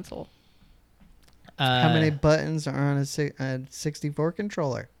game console. How many buttons are on a 64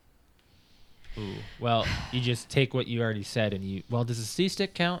 controller? Ooh, well, you just take what you already said and you. Well, does the C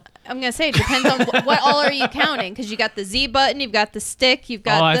stick count? I'm gonna say it depends on what all are you counting because you got the Z button, you've got the stick, you've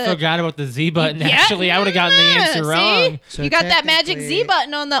got. I the, forgot about the Z button. Yeah. Actually, I would have gotten the answer See? wrong. So you got that magic Z technically-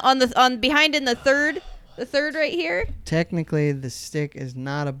 button on behind in the third right here. Technically, the stick is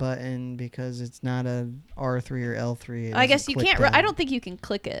not a button because it's not a R3 or L3. It I guess doesn't you click can't. down. I don't think you can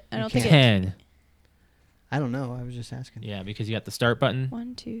click it. I You don't think it. Ten. I don't know. I was just asking. Yeah, because you got the start button.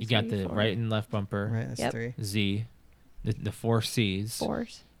 1, 2, You got 3, the 4. right and left bumper. Right, that's Yep. 3. Z, the four C's.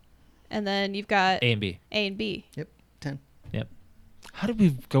 Fours, and then you've got A and B. A and B. 10. How did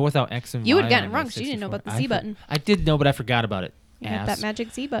we go without X and Y? You would've gotten on it wrong the 'cause you didn't know 64? about the Z button. I did know, but I forgot about it. You got that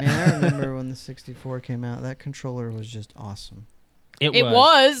magic Z button. Man, I remember when the 64 came out. That controller was just awesome. It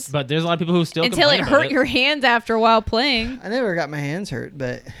was. But there's a lot of people who still Until it complain about hurt your hands after a while playing. I never got my hands hurt,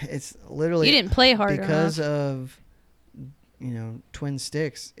 but it's literally You didn't play hard because enough. of twin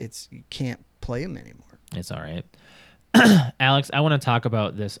sticks. You can't play them anymore. It's all right. Alex, I want to talk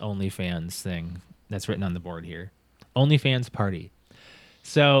about this OnlyFans thing that's written on the board here. OnlyFans party.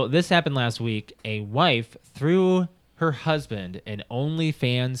 So this happened last week. A wife threw her husband an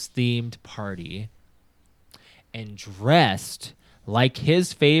OnlyFans themed party and dressed like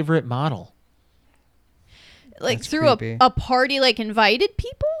his favorite model. Like That's through creepy. a party, like invited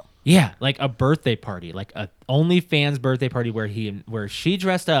people. Yeah, like a birthday party, like a OnlyFans birthday party where she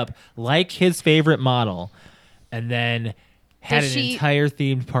dressed up like his favorite model, and then had Does an she- entire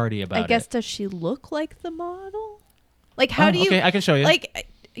themed party about I guess it. does she look like the model? Like how do you? Okay, I can show you. Like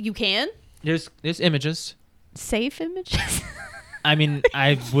you can There's images. save images. I mean,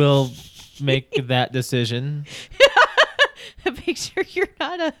 I will make that decision. Make sure you're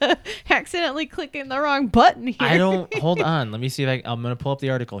not accidentally clicking the wrong button here. I don't. Hold on. Let me see if I'm going to pull up the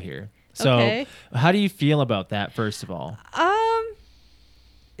article here. So, Okay. how do you feel about that? First of all,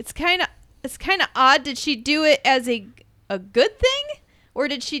 It's kind of odd. Did she do it as a good thing, or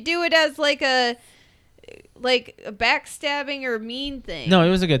did she do it as like a backstabbing or mean thing? no, it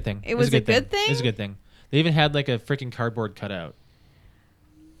was a good thing. It was a good thing? It was a good thing. They even had like a freaking cardboard cutout.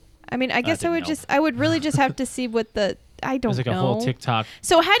 I mean, I guess didn't help. I would really just have to see what I It don't was like know. a whole TikTok.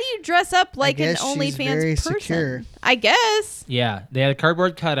 So how do you dress up like an guess she's OnlyFans very person? secure. I guess. Yeah, they had a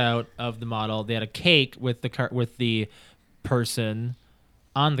cardboard cutout of the model. They had a cake with the person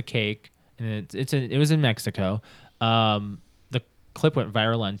on the cake, and it was in Mexico. The clip went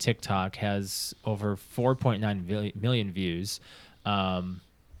viral on TikTok, has over 4.9 million views.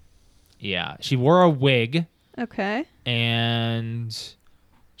 Yeah, she wore a wig Okay. and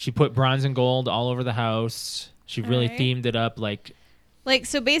she put bronze and gold all over the house. She really Alright. themed it up like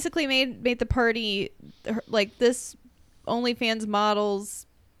So basically made the party like this OnlyFans model's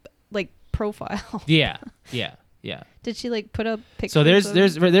like profile. yeah. Did she like put up pictures? So there's of-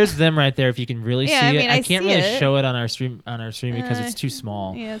 there's them right there if you can really Yeah, see I it. mean, I I can't see really it. show it on our stream because it's too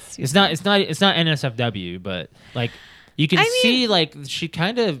small. Yeah, It's not NSFW, but like you can I mean- see like she's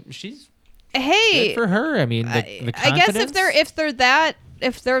Hey, good for her. I mean, the I guess confidence.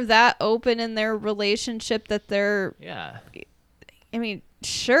 if they're that open in their relationship that they're, yeah. I mean,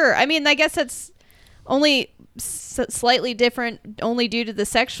 sure. I mean, I guess that's only slightly different, only due to the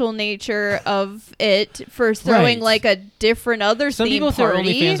sexual nature of it for throwing Right. like a different other Some theme people throw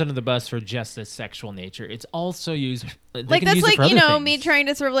party. OnlyFans under the bus for just the sexual nature. It's also used they Like can that's use it like for you other know things. me trying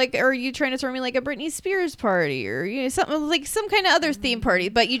to throw like, or you trying to throw me like a Britney Spears party or something like some kind of other theme party,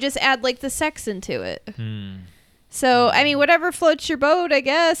 but you just add like the sex into it. Hmm. So I mean, whatever floats your boat, I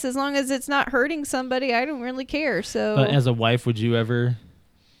guess, as long as it's not hurting somebody, I don't really care. So, But as a wife, would you ever?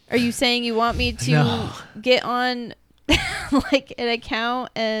 are you saying you want me to No. get on like an account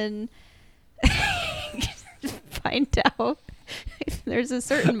and find out if there's a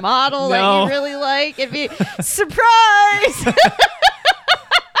certain model that No. you really like and be surprise?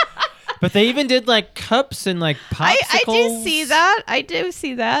 But they even did like cups and like popsicles. I do see that. I do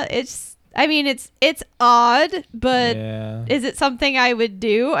see that. I mean, it's odd, but yeah. is it something I would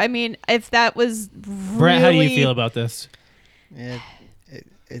do? I mean, if that was Brett, how do you really- feel about this?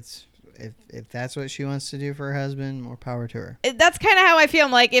 It's if that's what she wants to do for her husband, more power to her. That's kind of how I feel.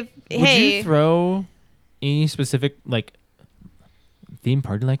 I'm like, if Would hey, you throw any specific like theme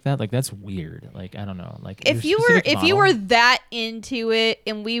party like that? Like that's weird. Like I don't know. Like if your you were specific model? that into it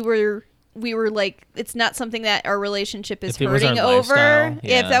and we were like, it's not something that our relationship is If it was our hurting over. lifestyle, If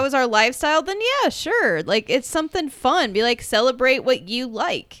yeah. that was our lifestyle, then yeah, sure. Like it's something fun. Be like, celebrate what you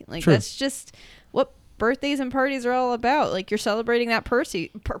like. Like True. that's just what birthdays and parties are all about. Like you're celebrating that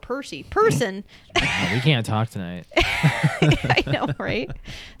person. Oh, we can't talk tonight. I know, right?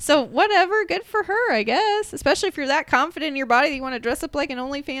 So whatever, good for her, I guess. Especially if you're that confident in your body that you want to dress up like an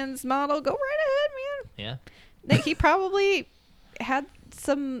OnlyFans model, go right ahead, Yeah. man. Like, he probably had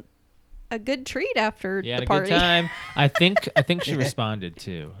a good treat after Yeah, the had a party. good time. I think she responded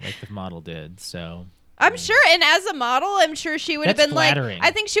too, like the model did. So I'm sure, and as a model, I'm sure she would have That's been flattering. like,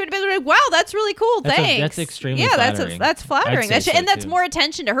 I think she would have been like, wow, that's really cool, thanks. That's extremely yeah, flattering. that's flattering. I'd say And so, that's too. more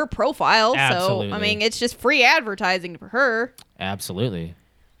attention to her profile. So, I Absolutely. mean, it's just free advertising for her. absolutely.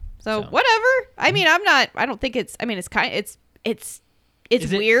 So So- whatever. I mean, I don't think it's. I mean, it's Is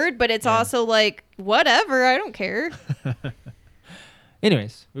it- weird, but it's Yeah. also like whatever. I don't care.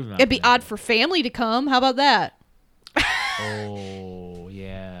 Anyways, moving on. It'd be from that. odd for family to come. How about that? Oh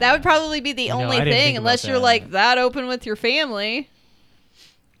yeah. That would probably be the I know, only I didn't thing, think unless about you're that. like that open with your family.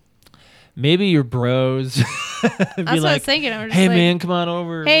 Maybe your bros. be That's what I was like, thinking. I was just hey like, man, come on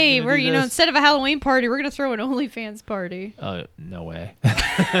over. hey, gonna we're do this." instead of a Halloween party, we're gonna throw an OnlyFans party. Oh no way.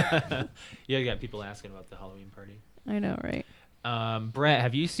 Yeah, you got people asking about the Halloween party. I know, right? Brett,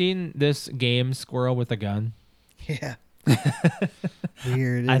 have you seen this game Squirrel with a Gun? Yeah.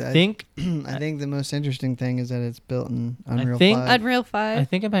 Weird. I think I think the most interesting thing is that it's built in Unreal think- 5. Unreal 5. I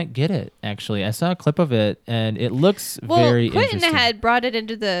think I might get it. Actually, I saw a clip of it and it looks Well, very Quentin interesting. had brought it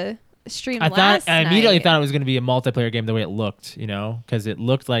into the stream I last immediately night. thought it was going to be a multiplayer game the way it looked, because it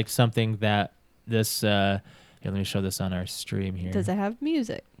looked like something that this. Here, let me show this on our stream here. Does it have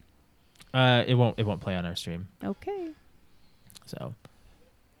music? It won't play on our stream. Okay. So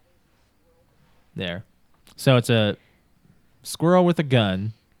there. So it's a squirrel with a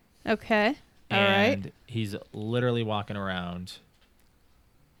gun. Okay. All and right. he's literally walking around.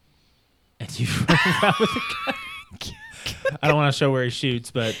 And you run around with a gun. I don't want to show where he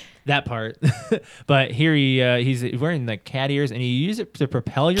shoots, but that part. But here he's wearing like cat ears, and you use it to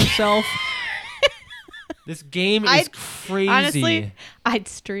propel yourself. This game is crazy. Honestly, I'd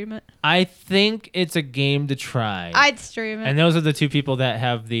stream it. I think it's a game to try. I'd stream it. And those are the two people that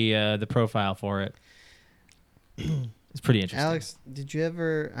have the profile for it. It's pretty interesting. Alex, did you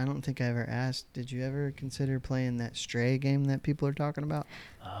ever? I don't think I ever asked. Did you ever consider playing that Stray game that people are talking about?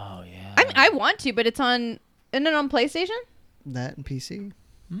 Oh yeah. I mean, I want to, but isn't it on PlayStation? That and PC.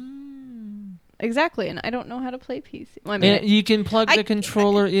 Exactly, and I don't know how to play PC. Well, I mean, And you can plug the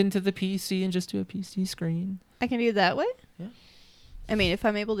controller into the PC and just do a PC screen. I can do it that way. Yeah. I mean, if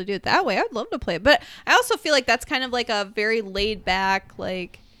I'm able to do it that way, I'd love to play it. But I also feel like that's kind of like a very laid back,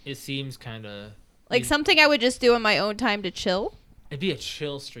 like It seems kind of something I would just do in my own time to chill. It'd be a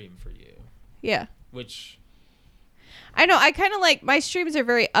chill stream for you, Yeah. which I know. I kind of like my streams are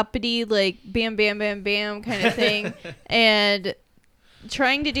very uppity, like bam, bam, bam, bam kind of thing, and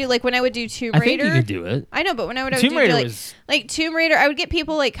trying to do like when I would do Tomb I Raider. think you could do it. I know, but when I would Tomb do Raider like, was like Tomb Raider, I would get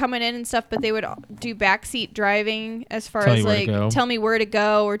people like coming in and stuff, but they would do backseat driving as far Tell as you where to like go. tell me where to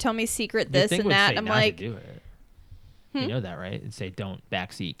go or tell me secret Your this thing and would that. say I'm not to like, do it. You know that, right? It'd say don't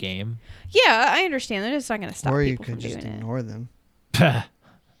backseat game. yeah, I understand. They're just not going to stop Or you people could from just doing it. ignore them.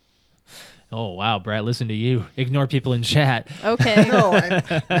 Oh wow, Brett, listen to you. Ignore people in chat. Okay. No,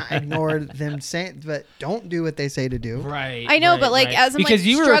 not ignore them saying, but don't do what they say to do. Right. I know, right, but like right. as I'm because like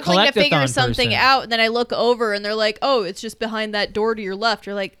you were a struggling to figure collectathon something person. out, and then I look over and they're like, "Oh, it's just behind that door to your left."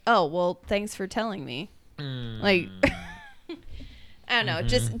 You're like, "Oh, well, thanks for telling me." Like, I don't know.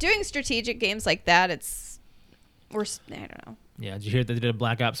 Just doing strategic games like that, I don't know. Yeah, did you hear that they did a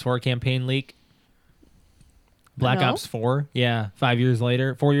Black Ops 4 campaign leak? Black No. Ops 4? Yeah, 4 years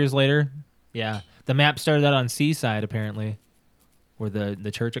later. Yeah. The map started out on Seaside, apparently, where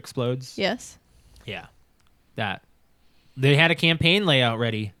the church explodes. Yes. Yeah. That. They had a campaign layout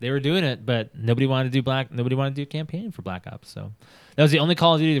ready. They were doing it, but nobody wanted to do a campaign for Black Ops. So that was the only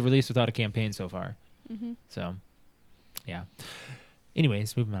Call of Duty released without a campaign so far. So, yeah.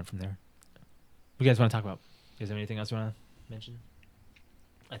 Anyways, moving on from there. What do you guys want to talk about? You guys have anything else you want to mention?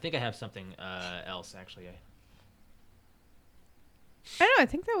 I think I have something else, actually. I don't know. I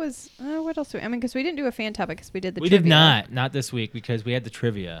think that was what else? Because we didn't do a fan topic because we did the. We trivia. did not this week because we had the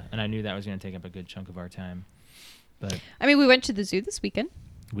trivia, and I knew that was going to take up a good chunk of our time. But we went to the zoo this weekend.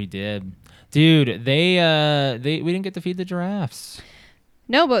 we did, dude. We didn't get to feed the giraffes.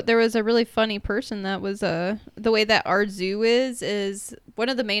 No, but there was a really funny person that was the way that our zoo is one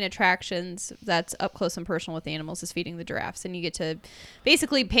of the main attractions that's up close and personal with the animals is feeding the giraffes, and you get to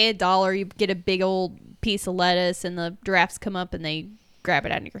basically pay $1, you get a big old piece of lettuce, and the giraffes come up and they grab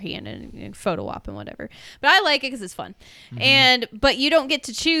it out of your hand and photo op and whatever. But I like it because it's fun, but you don't get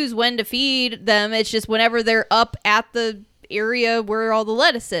to choose when to feed them. It's just whenever they're up at the area where all the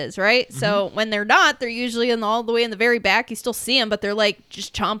lettuce is, right? So when they're not, they're usually all the way in the very back. You still see them, but they're like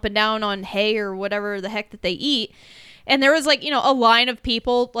just chomping down on hay or whatever the heck that they eat. And there was like, a line of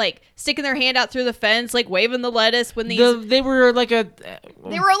people like sticking their hand out through the fence, like waving the lettuce when these They were like they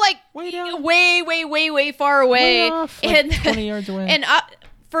were like way down, way far away, way off, like and 20 yards away. And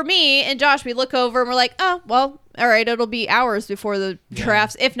for me and Josh, we look over and we're like, oh well, all right, it'll be hours before the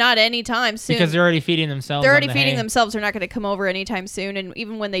giraffes, if not any time soon. because they're already feeding themselves. They're already on the feeding hay. themselves. They're not going to come over anytime soon. And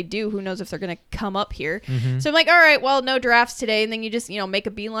even when they do, who knows if they're going to come up here. Mm-hmm. So I'm like, all right, well, no giraffes today. And then you just, make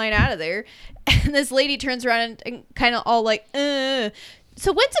a beeline out of there. And this lady turns around and kind of all like, so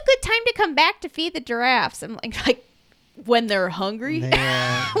when's a good time to come back to feed the giraffes? I'm like when they're hungry,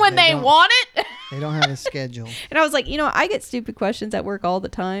 when they don't- want it. They don't have a schedule. And I was like, I get stupid questions at work all the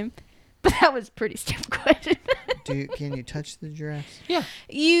time. But that was a pretty stupid question. Can you touch the giraffes? Yeah.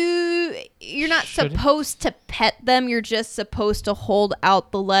 You're not Should it? supposed to pet them. You're just supposed to hold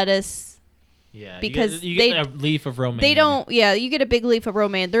out the lettuce. Yeah. Because you get a leaf of romaine. They don't. Yeah, you get a big leaf of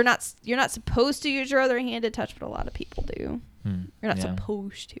romaine. You're not supposed to use your other hand to touch, but a lot of people do. You're not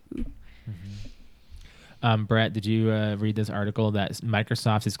supposed to. Brett, did you read this article that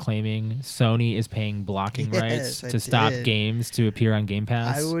Microsoft is claiming Sony is paying blocking rights Yes, I to stop did. games to appear on Game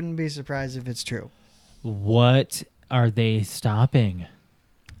Pass? I wouldn't be surprised if it's true. What are they stopping?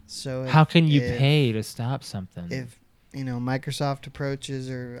 So How can you if- pay to stop something? If Microsoft approaches,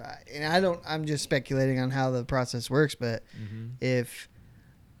 and I'm just speculating on how the process works, but if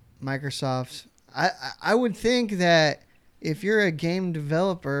Microsoft, I would think that if you're a game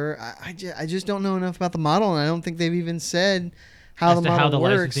developer, I just don't know enough about the model, and I don't think they've even said how As the to model how the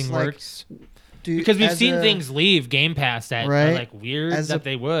works. licensing Like, works? do- Because we've as seen a things leave Game Pass that are Right. like weird As that a-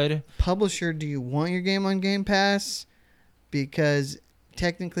 they would. publisher, do you want your game on Game Pass? Because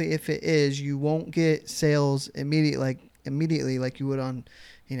technically, if it is, you won't get sales immediately like you would on,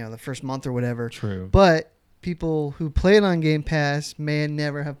 the first month or whatever. True. But people who played on Game Pass may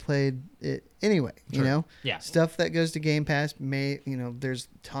never have played it anyway. True. Yeah. Stuff that goes to Game Pass there's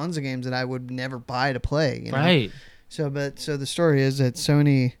tons of games that I would never buy to play. Right. So the story is that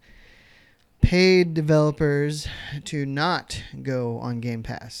Sony paid developers to not go on Game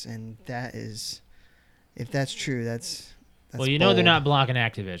Pass, and that is, if that's true, that's well, they're bold. not blocking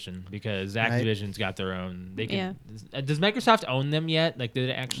Activision because Activision's got their own. They can. Does Microsoft own them yet? Like, did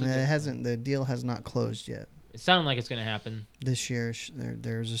it actually? It hasn't. The deal has not closed yet. It sounded like it's going to happen This year,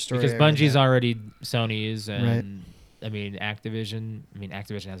 there's a story because I read Bungie's that. already Sony's, and I mean Activision. I mean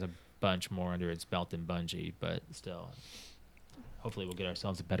Activision has a bunch more under its belt than Bungie, but still, hopefully we'll get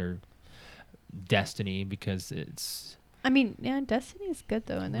ourselves a better Destiny because it's. I mean, yeah, Destiny is good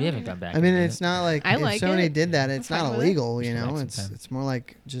though. And We haven't gone back. I mean, in it's not like I if like Sony it. did that, it's I'm fine not with it. illegal. We should back It's sometime. it's more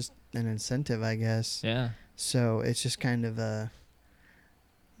like just an incentive, I guess. Yeah. So it's just kind of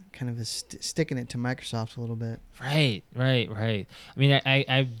sticking it to Microsoft a little bit. Right. I mean,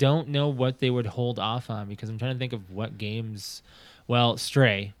 I don't know what they would hold off on because I'm trying to think of what games. Well,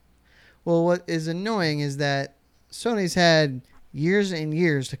 Stray. Well, what is annoying is that Sony's had years and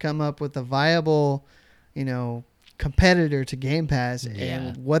years to come up with a viable, competitor to Game Pass, Yeah.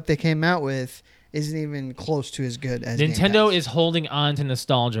 and what they came out with isn't even close to as good as Game Nintendo Pass. is holding on to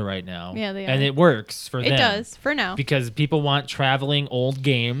nostalgia right now. Yeah, they And are. it works for them. It does for now. Because people want traveling old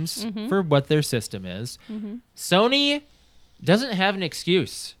games for what their system is. Sony doesn't have an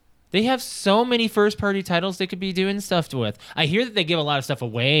excuse. They have so many first-party titles they could be doing stuff with. I hear that they give a lot of stuff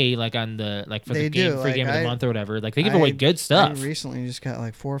away, like for They the game, do. free game of the Like, month or whatever. Like they give away good stuff. I recently just got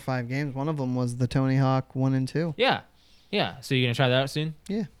like 4 or 5 games. One of them was the Tony Hawk 1 and 2. Yeah. So you gonna try that out soon?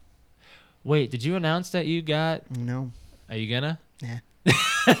 Yeah. Wait, did you announce that you got? No, Are you gonna?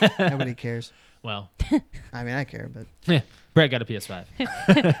 nobody cares. Well, I mean, I care, but Brett got a PS5.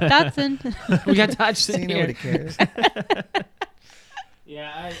 Datsun. We got Dodge see, sitting nobody here. cares.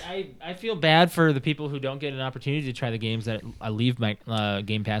 Yeah, I feel bad for the people who don't get an opportunity to try the games that I leave my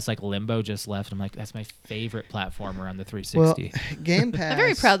Game Pass, like Limbo just left. I'm like, that's my favorite platformer on the 360. Game Pass. I'm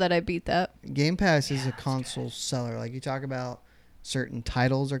very proud that I beat that. Game Pass is a console seller. Like you talk about certain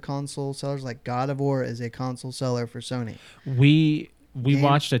titles are console sellers. Like God of War is a console seller for Sony. We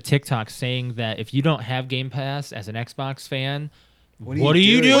watched a TikTok saying that if you don't have Game Pass as an Xbox fan, what are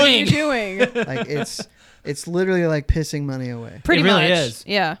you doing? What are you doing? doing? Like it's literally like pissing money away. Pretty It really much. is.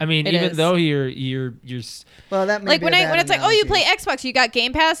 Yeah. I mean, it even is. though you're Well, that may like be when a I bad when it's like, oh, you analogy. play Xbox, you got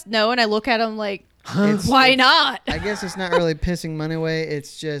Game Pass? No, and I look at them like, It's- why it's- not? I guess it's not really pissing money away.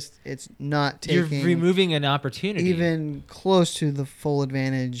 It's just it's not you're taking removing an opportunity. even close to the full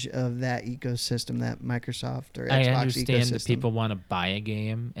advantage of that ecosystem that Microsoft or Xbox I understand ecosystem. that people want to buy a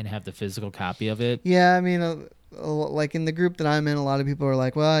game and have the physical copy of it. Yeah, I mean, like in the group that I'm in, a lot of people are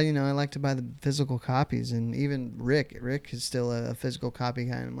like, well, I like to buy the physical copies, and even Rick is still a physical copy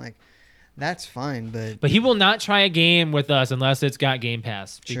guy. And I'm like, that's fine, but But he will not try a game with us unless it's got Game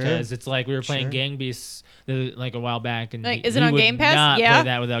Pass Sure. because it's like we were playing Sure. Gang Beasts like a while back, and Like, he, is it he on would Game Pass? Not Yeah. play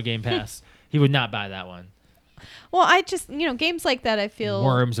that without Game Pass. He would not buy that one. Well, I just, games like that, I feel.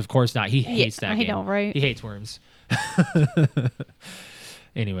 Worms, of course not. He hates that I game. know, right? He hates Worms.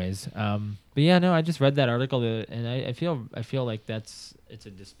 Anyways, but yeah, no, I just read that article and I feel like it's a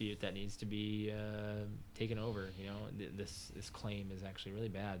dispute that needs to be taken over. This claim is actually really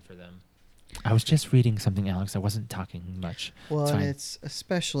bad for them. I was just reading something, Alex. I wasn't talking much. well, It's and fine. it's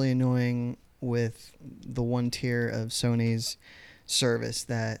especially annoying with the one tier of Sony's service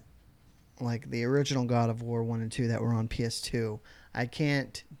that, like the original God of War 1 and 2 that were on PS2, I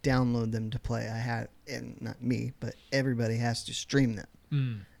can't download them to play. I had, and not me, but everybody has to stream them.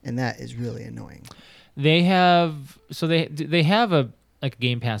 And that is really annoying. They have they have a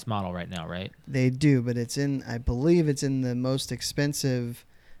Game Pass model right now, right? They do, but I believe it's in the most expensive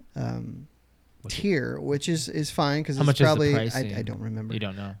tier, which is fine because How it's much is the probably pricing? I don't remember. You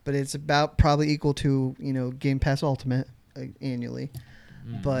don't know. But it's about probably equal to Game Pass Ultimate annually.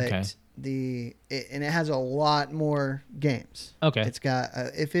 But okay. and it has a lot more games. Okay. It's got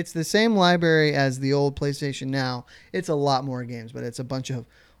if it's the same library as the old PlayStation Now, it's a lot more games, but it's a bunch of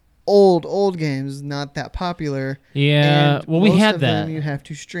old games, not that popular. Yeah. And Well, we most had of that. them you have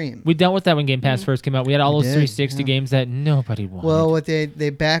to stream. We dealt with that when Game Pass first came out. We had all We those did, 360 yeah. games that nobody wanted. Well, what they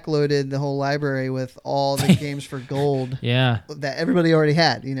backloaded the whole library with all the games for gold yeah. that everybody already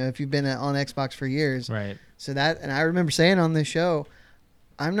had. If you've been on Xbox for years. Right. So and I remember saying on this show,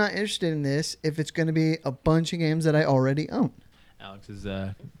 I'm not interested in this if it's going to be a bunch of games that I already own. Alex is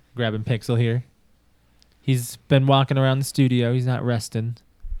grabbing Pixel here. He's been walking around the studio. He's not resting.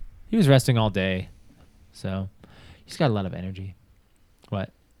 He was resting all day. So he's got a lot of energy. What?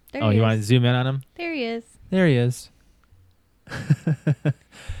 There Oh, he you is. want to zoom in on him? There he is. There he is.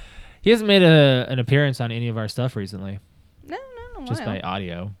 He hasn't made an appearance on any of our stuff recently, No, just wow. by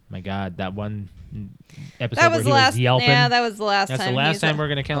audio. My God, that one episode That where was he the last. was yelping. Yeah, that was the last That's time. the last he's time we're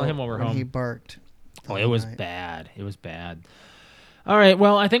gonna kill him over when home. he barked. Oh, the it was night. bad. It was bad. All right.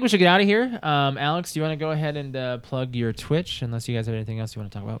 Well, I think we should get out of here. Alex, do you want to go ahead and plug your Twitch, unless you guys have anything else you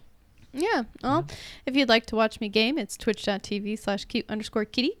want to talk about? Yeah. Well, if you'd like to watch me game, it's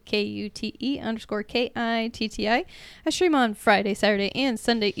twitch.tv/cute_kitty, KUTE_KITTI. I stream on Friday, Saturday, and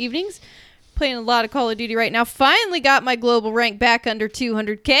Sunday evenings. Playing a lot of Call of Duty right now. Finally got my global rank back under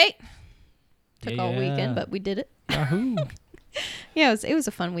 200K. Took all weekend, but we did it. Yahoo. Yeah, it was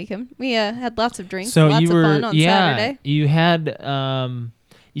a fun weekend. We had lots of drinks, So lots you were, of fun on Saturday. You had,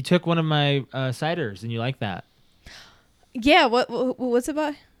 you took one of my ciders, and you like that. Yeah, what's it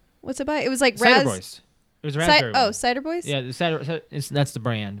by? What's it by? It was like Cider Boys. It was raspberry. one. Cider Boys? Yeah, the cider. That's the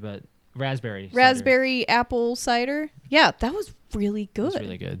brand, but raspberry. cider. Raspberry apple cider. Yeah, that was really good. It's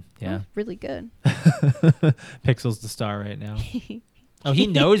really good. That Yeah. was really good. Pixel's the star right now. Oh, he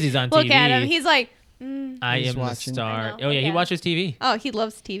knows he's on TV. Look at him. He's like, I He's am the watching. star. I know. Oh yeah, Look he at watches TV. oh, he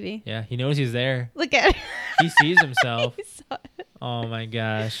loves TV. Yeah, he knows he's there. Look at him. He sees himself. He's so- Oh my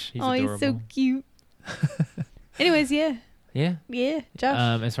gosh, he's oh, adorable. he's so cute. Anyways, yeah. Yeah.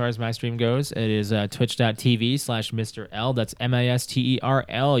 Josh. As far as my stream goes, it is twitch.tv/Mr. L. That's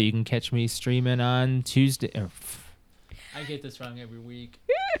MISTERL. You can catch me streaming on Tuesday. I get this wrong every week.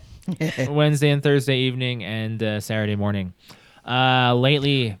 Wednesday and Thursday evening and Saturday morning.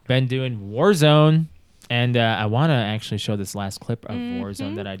 Lately, been doing Warzone, and I want to actually show this last clip of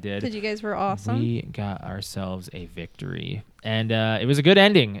Warzone that I did. You guys were awesome. We got ourselves a victory, and it was a good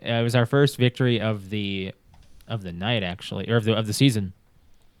ending. It was our first victory of the night, actually, or of the season.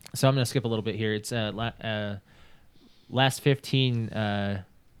 So I'm gonna skip a little bit here. It's last 15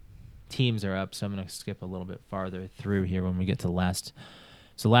 teams are up, so I'm gonna skip a little bit farther through here when we get to last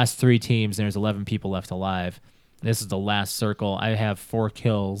 3 teams. And there's 11 people left alive. This is the last circle. I have 4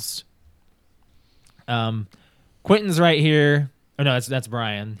 kills. Quentin's right here. Oh no, that's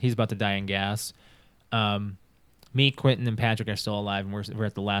Brian. He's about to die in gas. Me, Quentin, and Patrick are still alive, and we're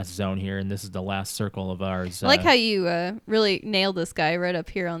at the last zone here, and this is the last circle of ours. I like how you really nailed this guy right up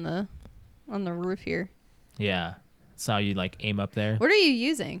here on the roof here. Yeah, saw you like aim up there. What are you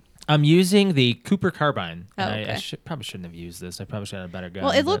using? I'm using the Cooper carbine. Oh, And okay. I probably shouldn't have used this. I probably should have had a better gun.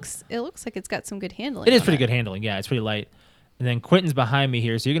 Well, it but looks like it's got some good handling. it is on pretty good handling. Yeah, it's pretty light. And then Quentin's behind me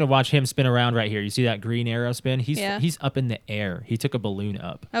here, so you're gonna watch him spin around right here. You see that green arrow spin? He's up in the air. He took a balloon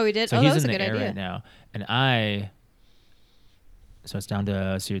up. Oh, he did. So Oh, he's that was in a the good air idea. right now, and so it's down to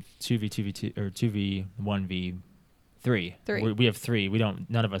 2v2 or 2v1v3. 3. We have 3.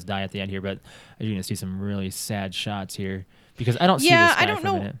 None of us die at the end here, but you're gonna see some really sad shots here because I don't see this guy I don't for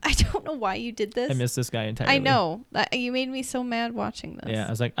a know. minute. I don't know why you did this. I missed this guy entirely. I know. You made me so mad watching this. Yeah, I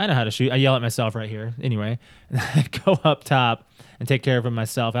was like, I know how to shoot. I yell at myself right here. Anyway, and I go up top and take care of him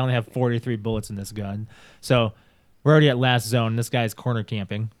myself. I only have 43 bullets in this gun, so we're already at last zone. This guy's corner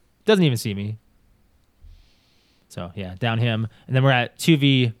camping. Doesn't even see me. So yeah, down him, and then we're at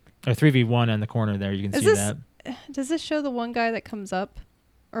 2v or 3v1 on the corner there. You can see that Does this show the one guy that comes up,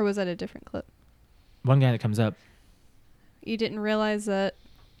 or was that a different clip? one guy that comes up. You didn't realize that.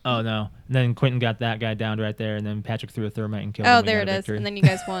 Oh no! And then Quentin got that guy down right there, and then Patrick threw a thermite and killed him. Oh, We there got it a is. victory. And then you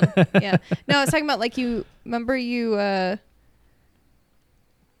guys won. Yeah. No, I was talking about like you. Remember you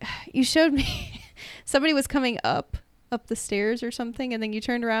showed me somebody was coming up the stairs or something, and then you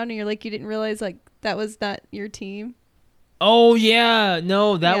turned around and you're like you didn't realize like that was not your team. Oh yeah,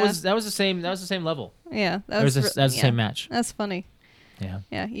 no, that Yeah. was the same level. Yeah, That was the same match. That's funny. Yeah,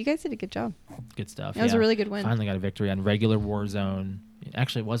 Yeah, you guys did a good job. good stuff. That was a really good win. Finally got a victory on regular Warzone.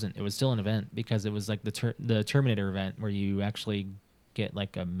 Actually, it wasn't. It was still an event because it was like the Terminator event where you actually get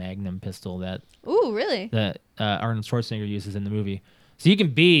like a Magnum pistol that Ooh, really? Arnold Schwarzenegger uses in the movie. So you can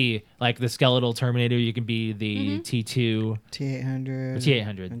be like the skeletal Terminator. You can be the T2, T800.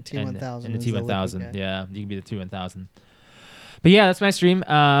 T800, And T1000. and the is the liquid T1000. guy. Yeah, you can be the T1000. But yeah, that's my stream.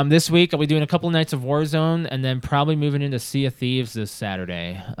 This week I'll be doing a couple nights of Warzone and then probably moving into Sea of Thieves this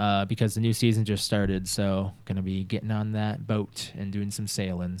Saturday because the new season just started. So gonna be getting on that boat and doing some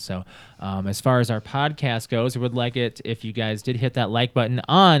sailing. So as far as our podcast goes, we would like it if you guys did hit that like button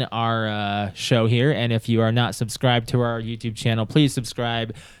on our show here. And if you are not subscribed to our YouTube channel, please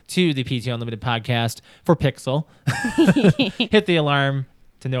subscribe to the PT Unlimited podcast for Pixel. Hit the alarm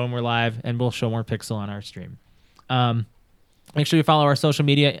to know when we're live, and we'll show more Pixel on our stream. Make sure you follow our social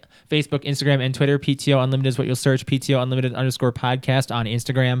media, Facebook, Instagram, and Twitter. PTO Unlimited is what you'll search. PTO Unlimited _podcast on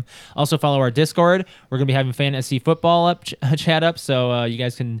Instagram. Also follow our Discord. We're going to be having fantasy football chat up, so you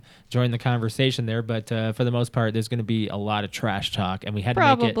guys can join the conversation there. But for the most part, there's going to be a lot of trash talk, and we had to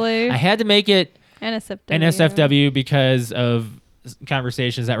make Probably. it. I had to make it NSFW. NSFW because of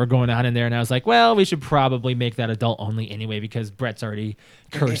conversations that were going on in there, and I was like, well, we should probably make that adult only anyway because Brett's already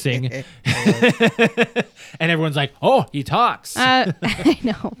cursing. And everyone's like, oh, he talks. I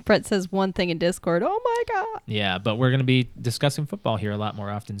know. Brett says one thing in Discord. Oh my God. Yeah, but we're going to be discussing football here a lot more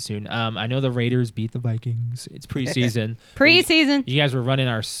often soon. I know the Raiders beat the Vikings. It's preseason. Preseason. You guys were running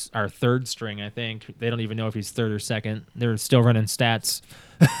our third string, I think. They don't even know if he's third or second. They're still running stats.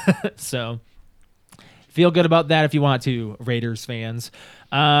 So feel good about that if you want to, Raiders fans.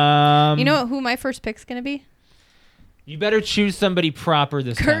 You know who my first pick's going to be? You better choose somebody proper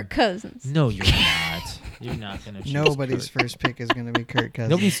this time. Kirk Cousins. No, you're not. You're not going to choose Nobody's Kirk. first pick is going to be Kirk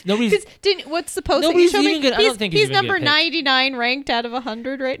Cousins. Nobody's. What's the post that you Nobody's showed me? even gonna- I don't think he's even number gonna pick. 99 ranked out of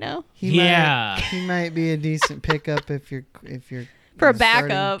 100 right now. Yeah. He might be a decent pickup if you're For a starting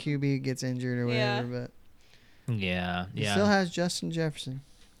backup. QB gets injured or Yeah. whatever, but Yeah. he still has Justin Jefferson.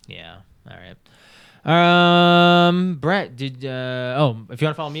 Yeah. All right. Brett, if you want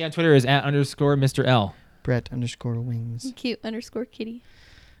to follow me on Twitter is @_Mr. L. Brett _wings. Cute _ kitty.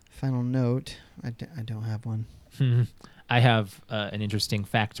 Final note, I don't have one. I have an interesting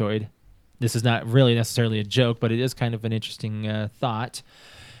factoid. This is not really necessarily a joke, but it is kind of an interesting thought.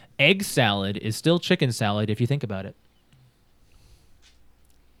 Egg salad is still chicken salad if you think about it.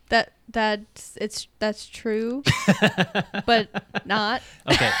 That's true, but not.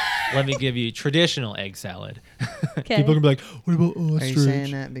 Okay, let me give you traditional egg salad. Okay. People can be like, what about Are you ostrich?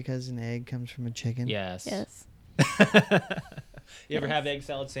 saying that because an egg comes from a chicken? Yes. Yes. You ever have egg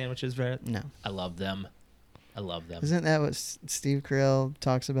salad sandwiches, Brett? No. I love them. Isn't that what Steve Carell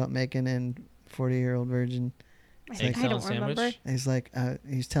talks about making in 40-Year-Old Virgin? Egg I salad don't sandwich? remember. He's like,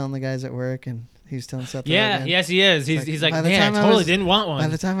 he's telling the guys at work, and he's telling Seth. Yeah, yes, he is. He's like, by the man, time I I totally was- didn't want By the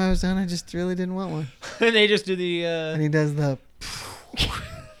one. time I was done, I just really didn't want one. And they just do the. And he does the.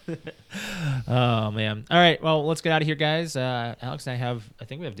 Oh man! All right, well, let's get out of here, guys. Alex and I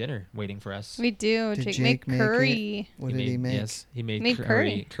think we have dinner waiting for us. We do. Did Jake Jake make make curry. What did he make? Yes, he made, Made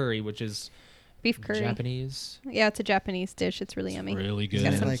curry. Curry, which is Beef curry. Japanese. Yeah, it's a Japanese dish. It's really yummy. Really Is Got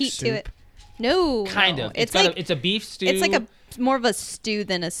it good. some like heat soup? to it. No. Kind no. of. It's got like it's a beef stew. it's like a more of a stew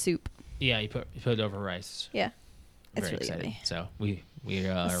than a soup. Yeah, you put it over rice. Yeah. It's Very really excited. yummy. So we I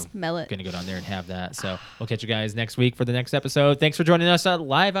are smell it. gonna go down there and have that. So we'll catch you guys next week for the next episode. Thanks for joining us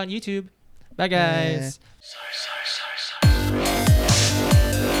live on YouTube. Bye, guys. Sorry.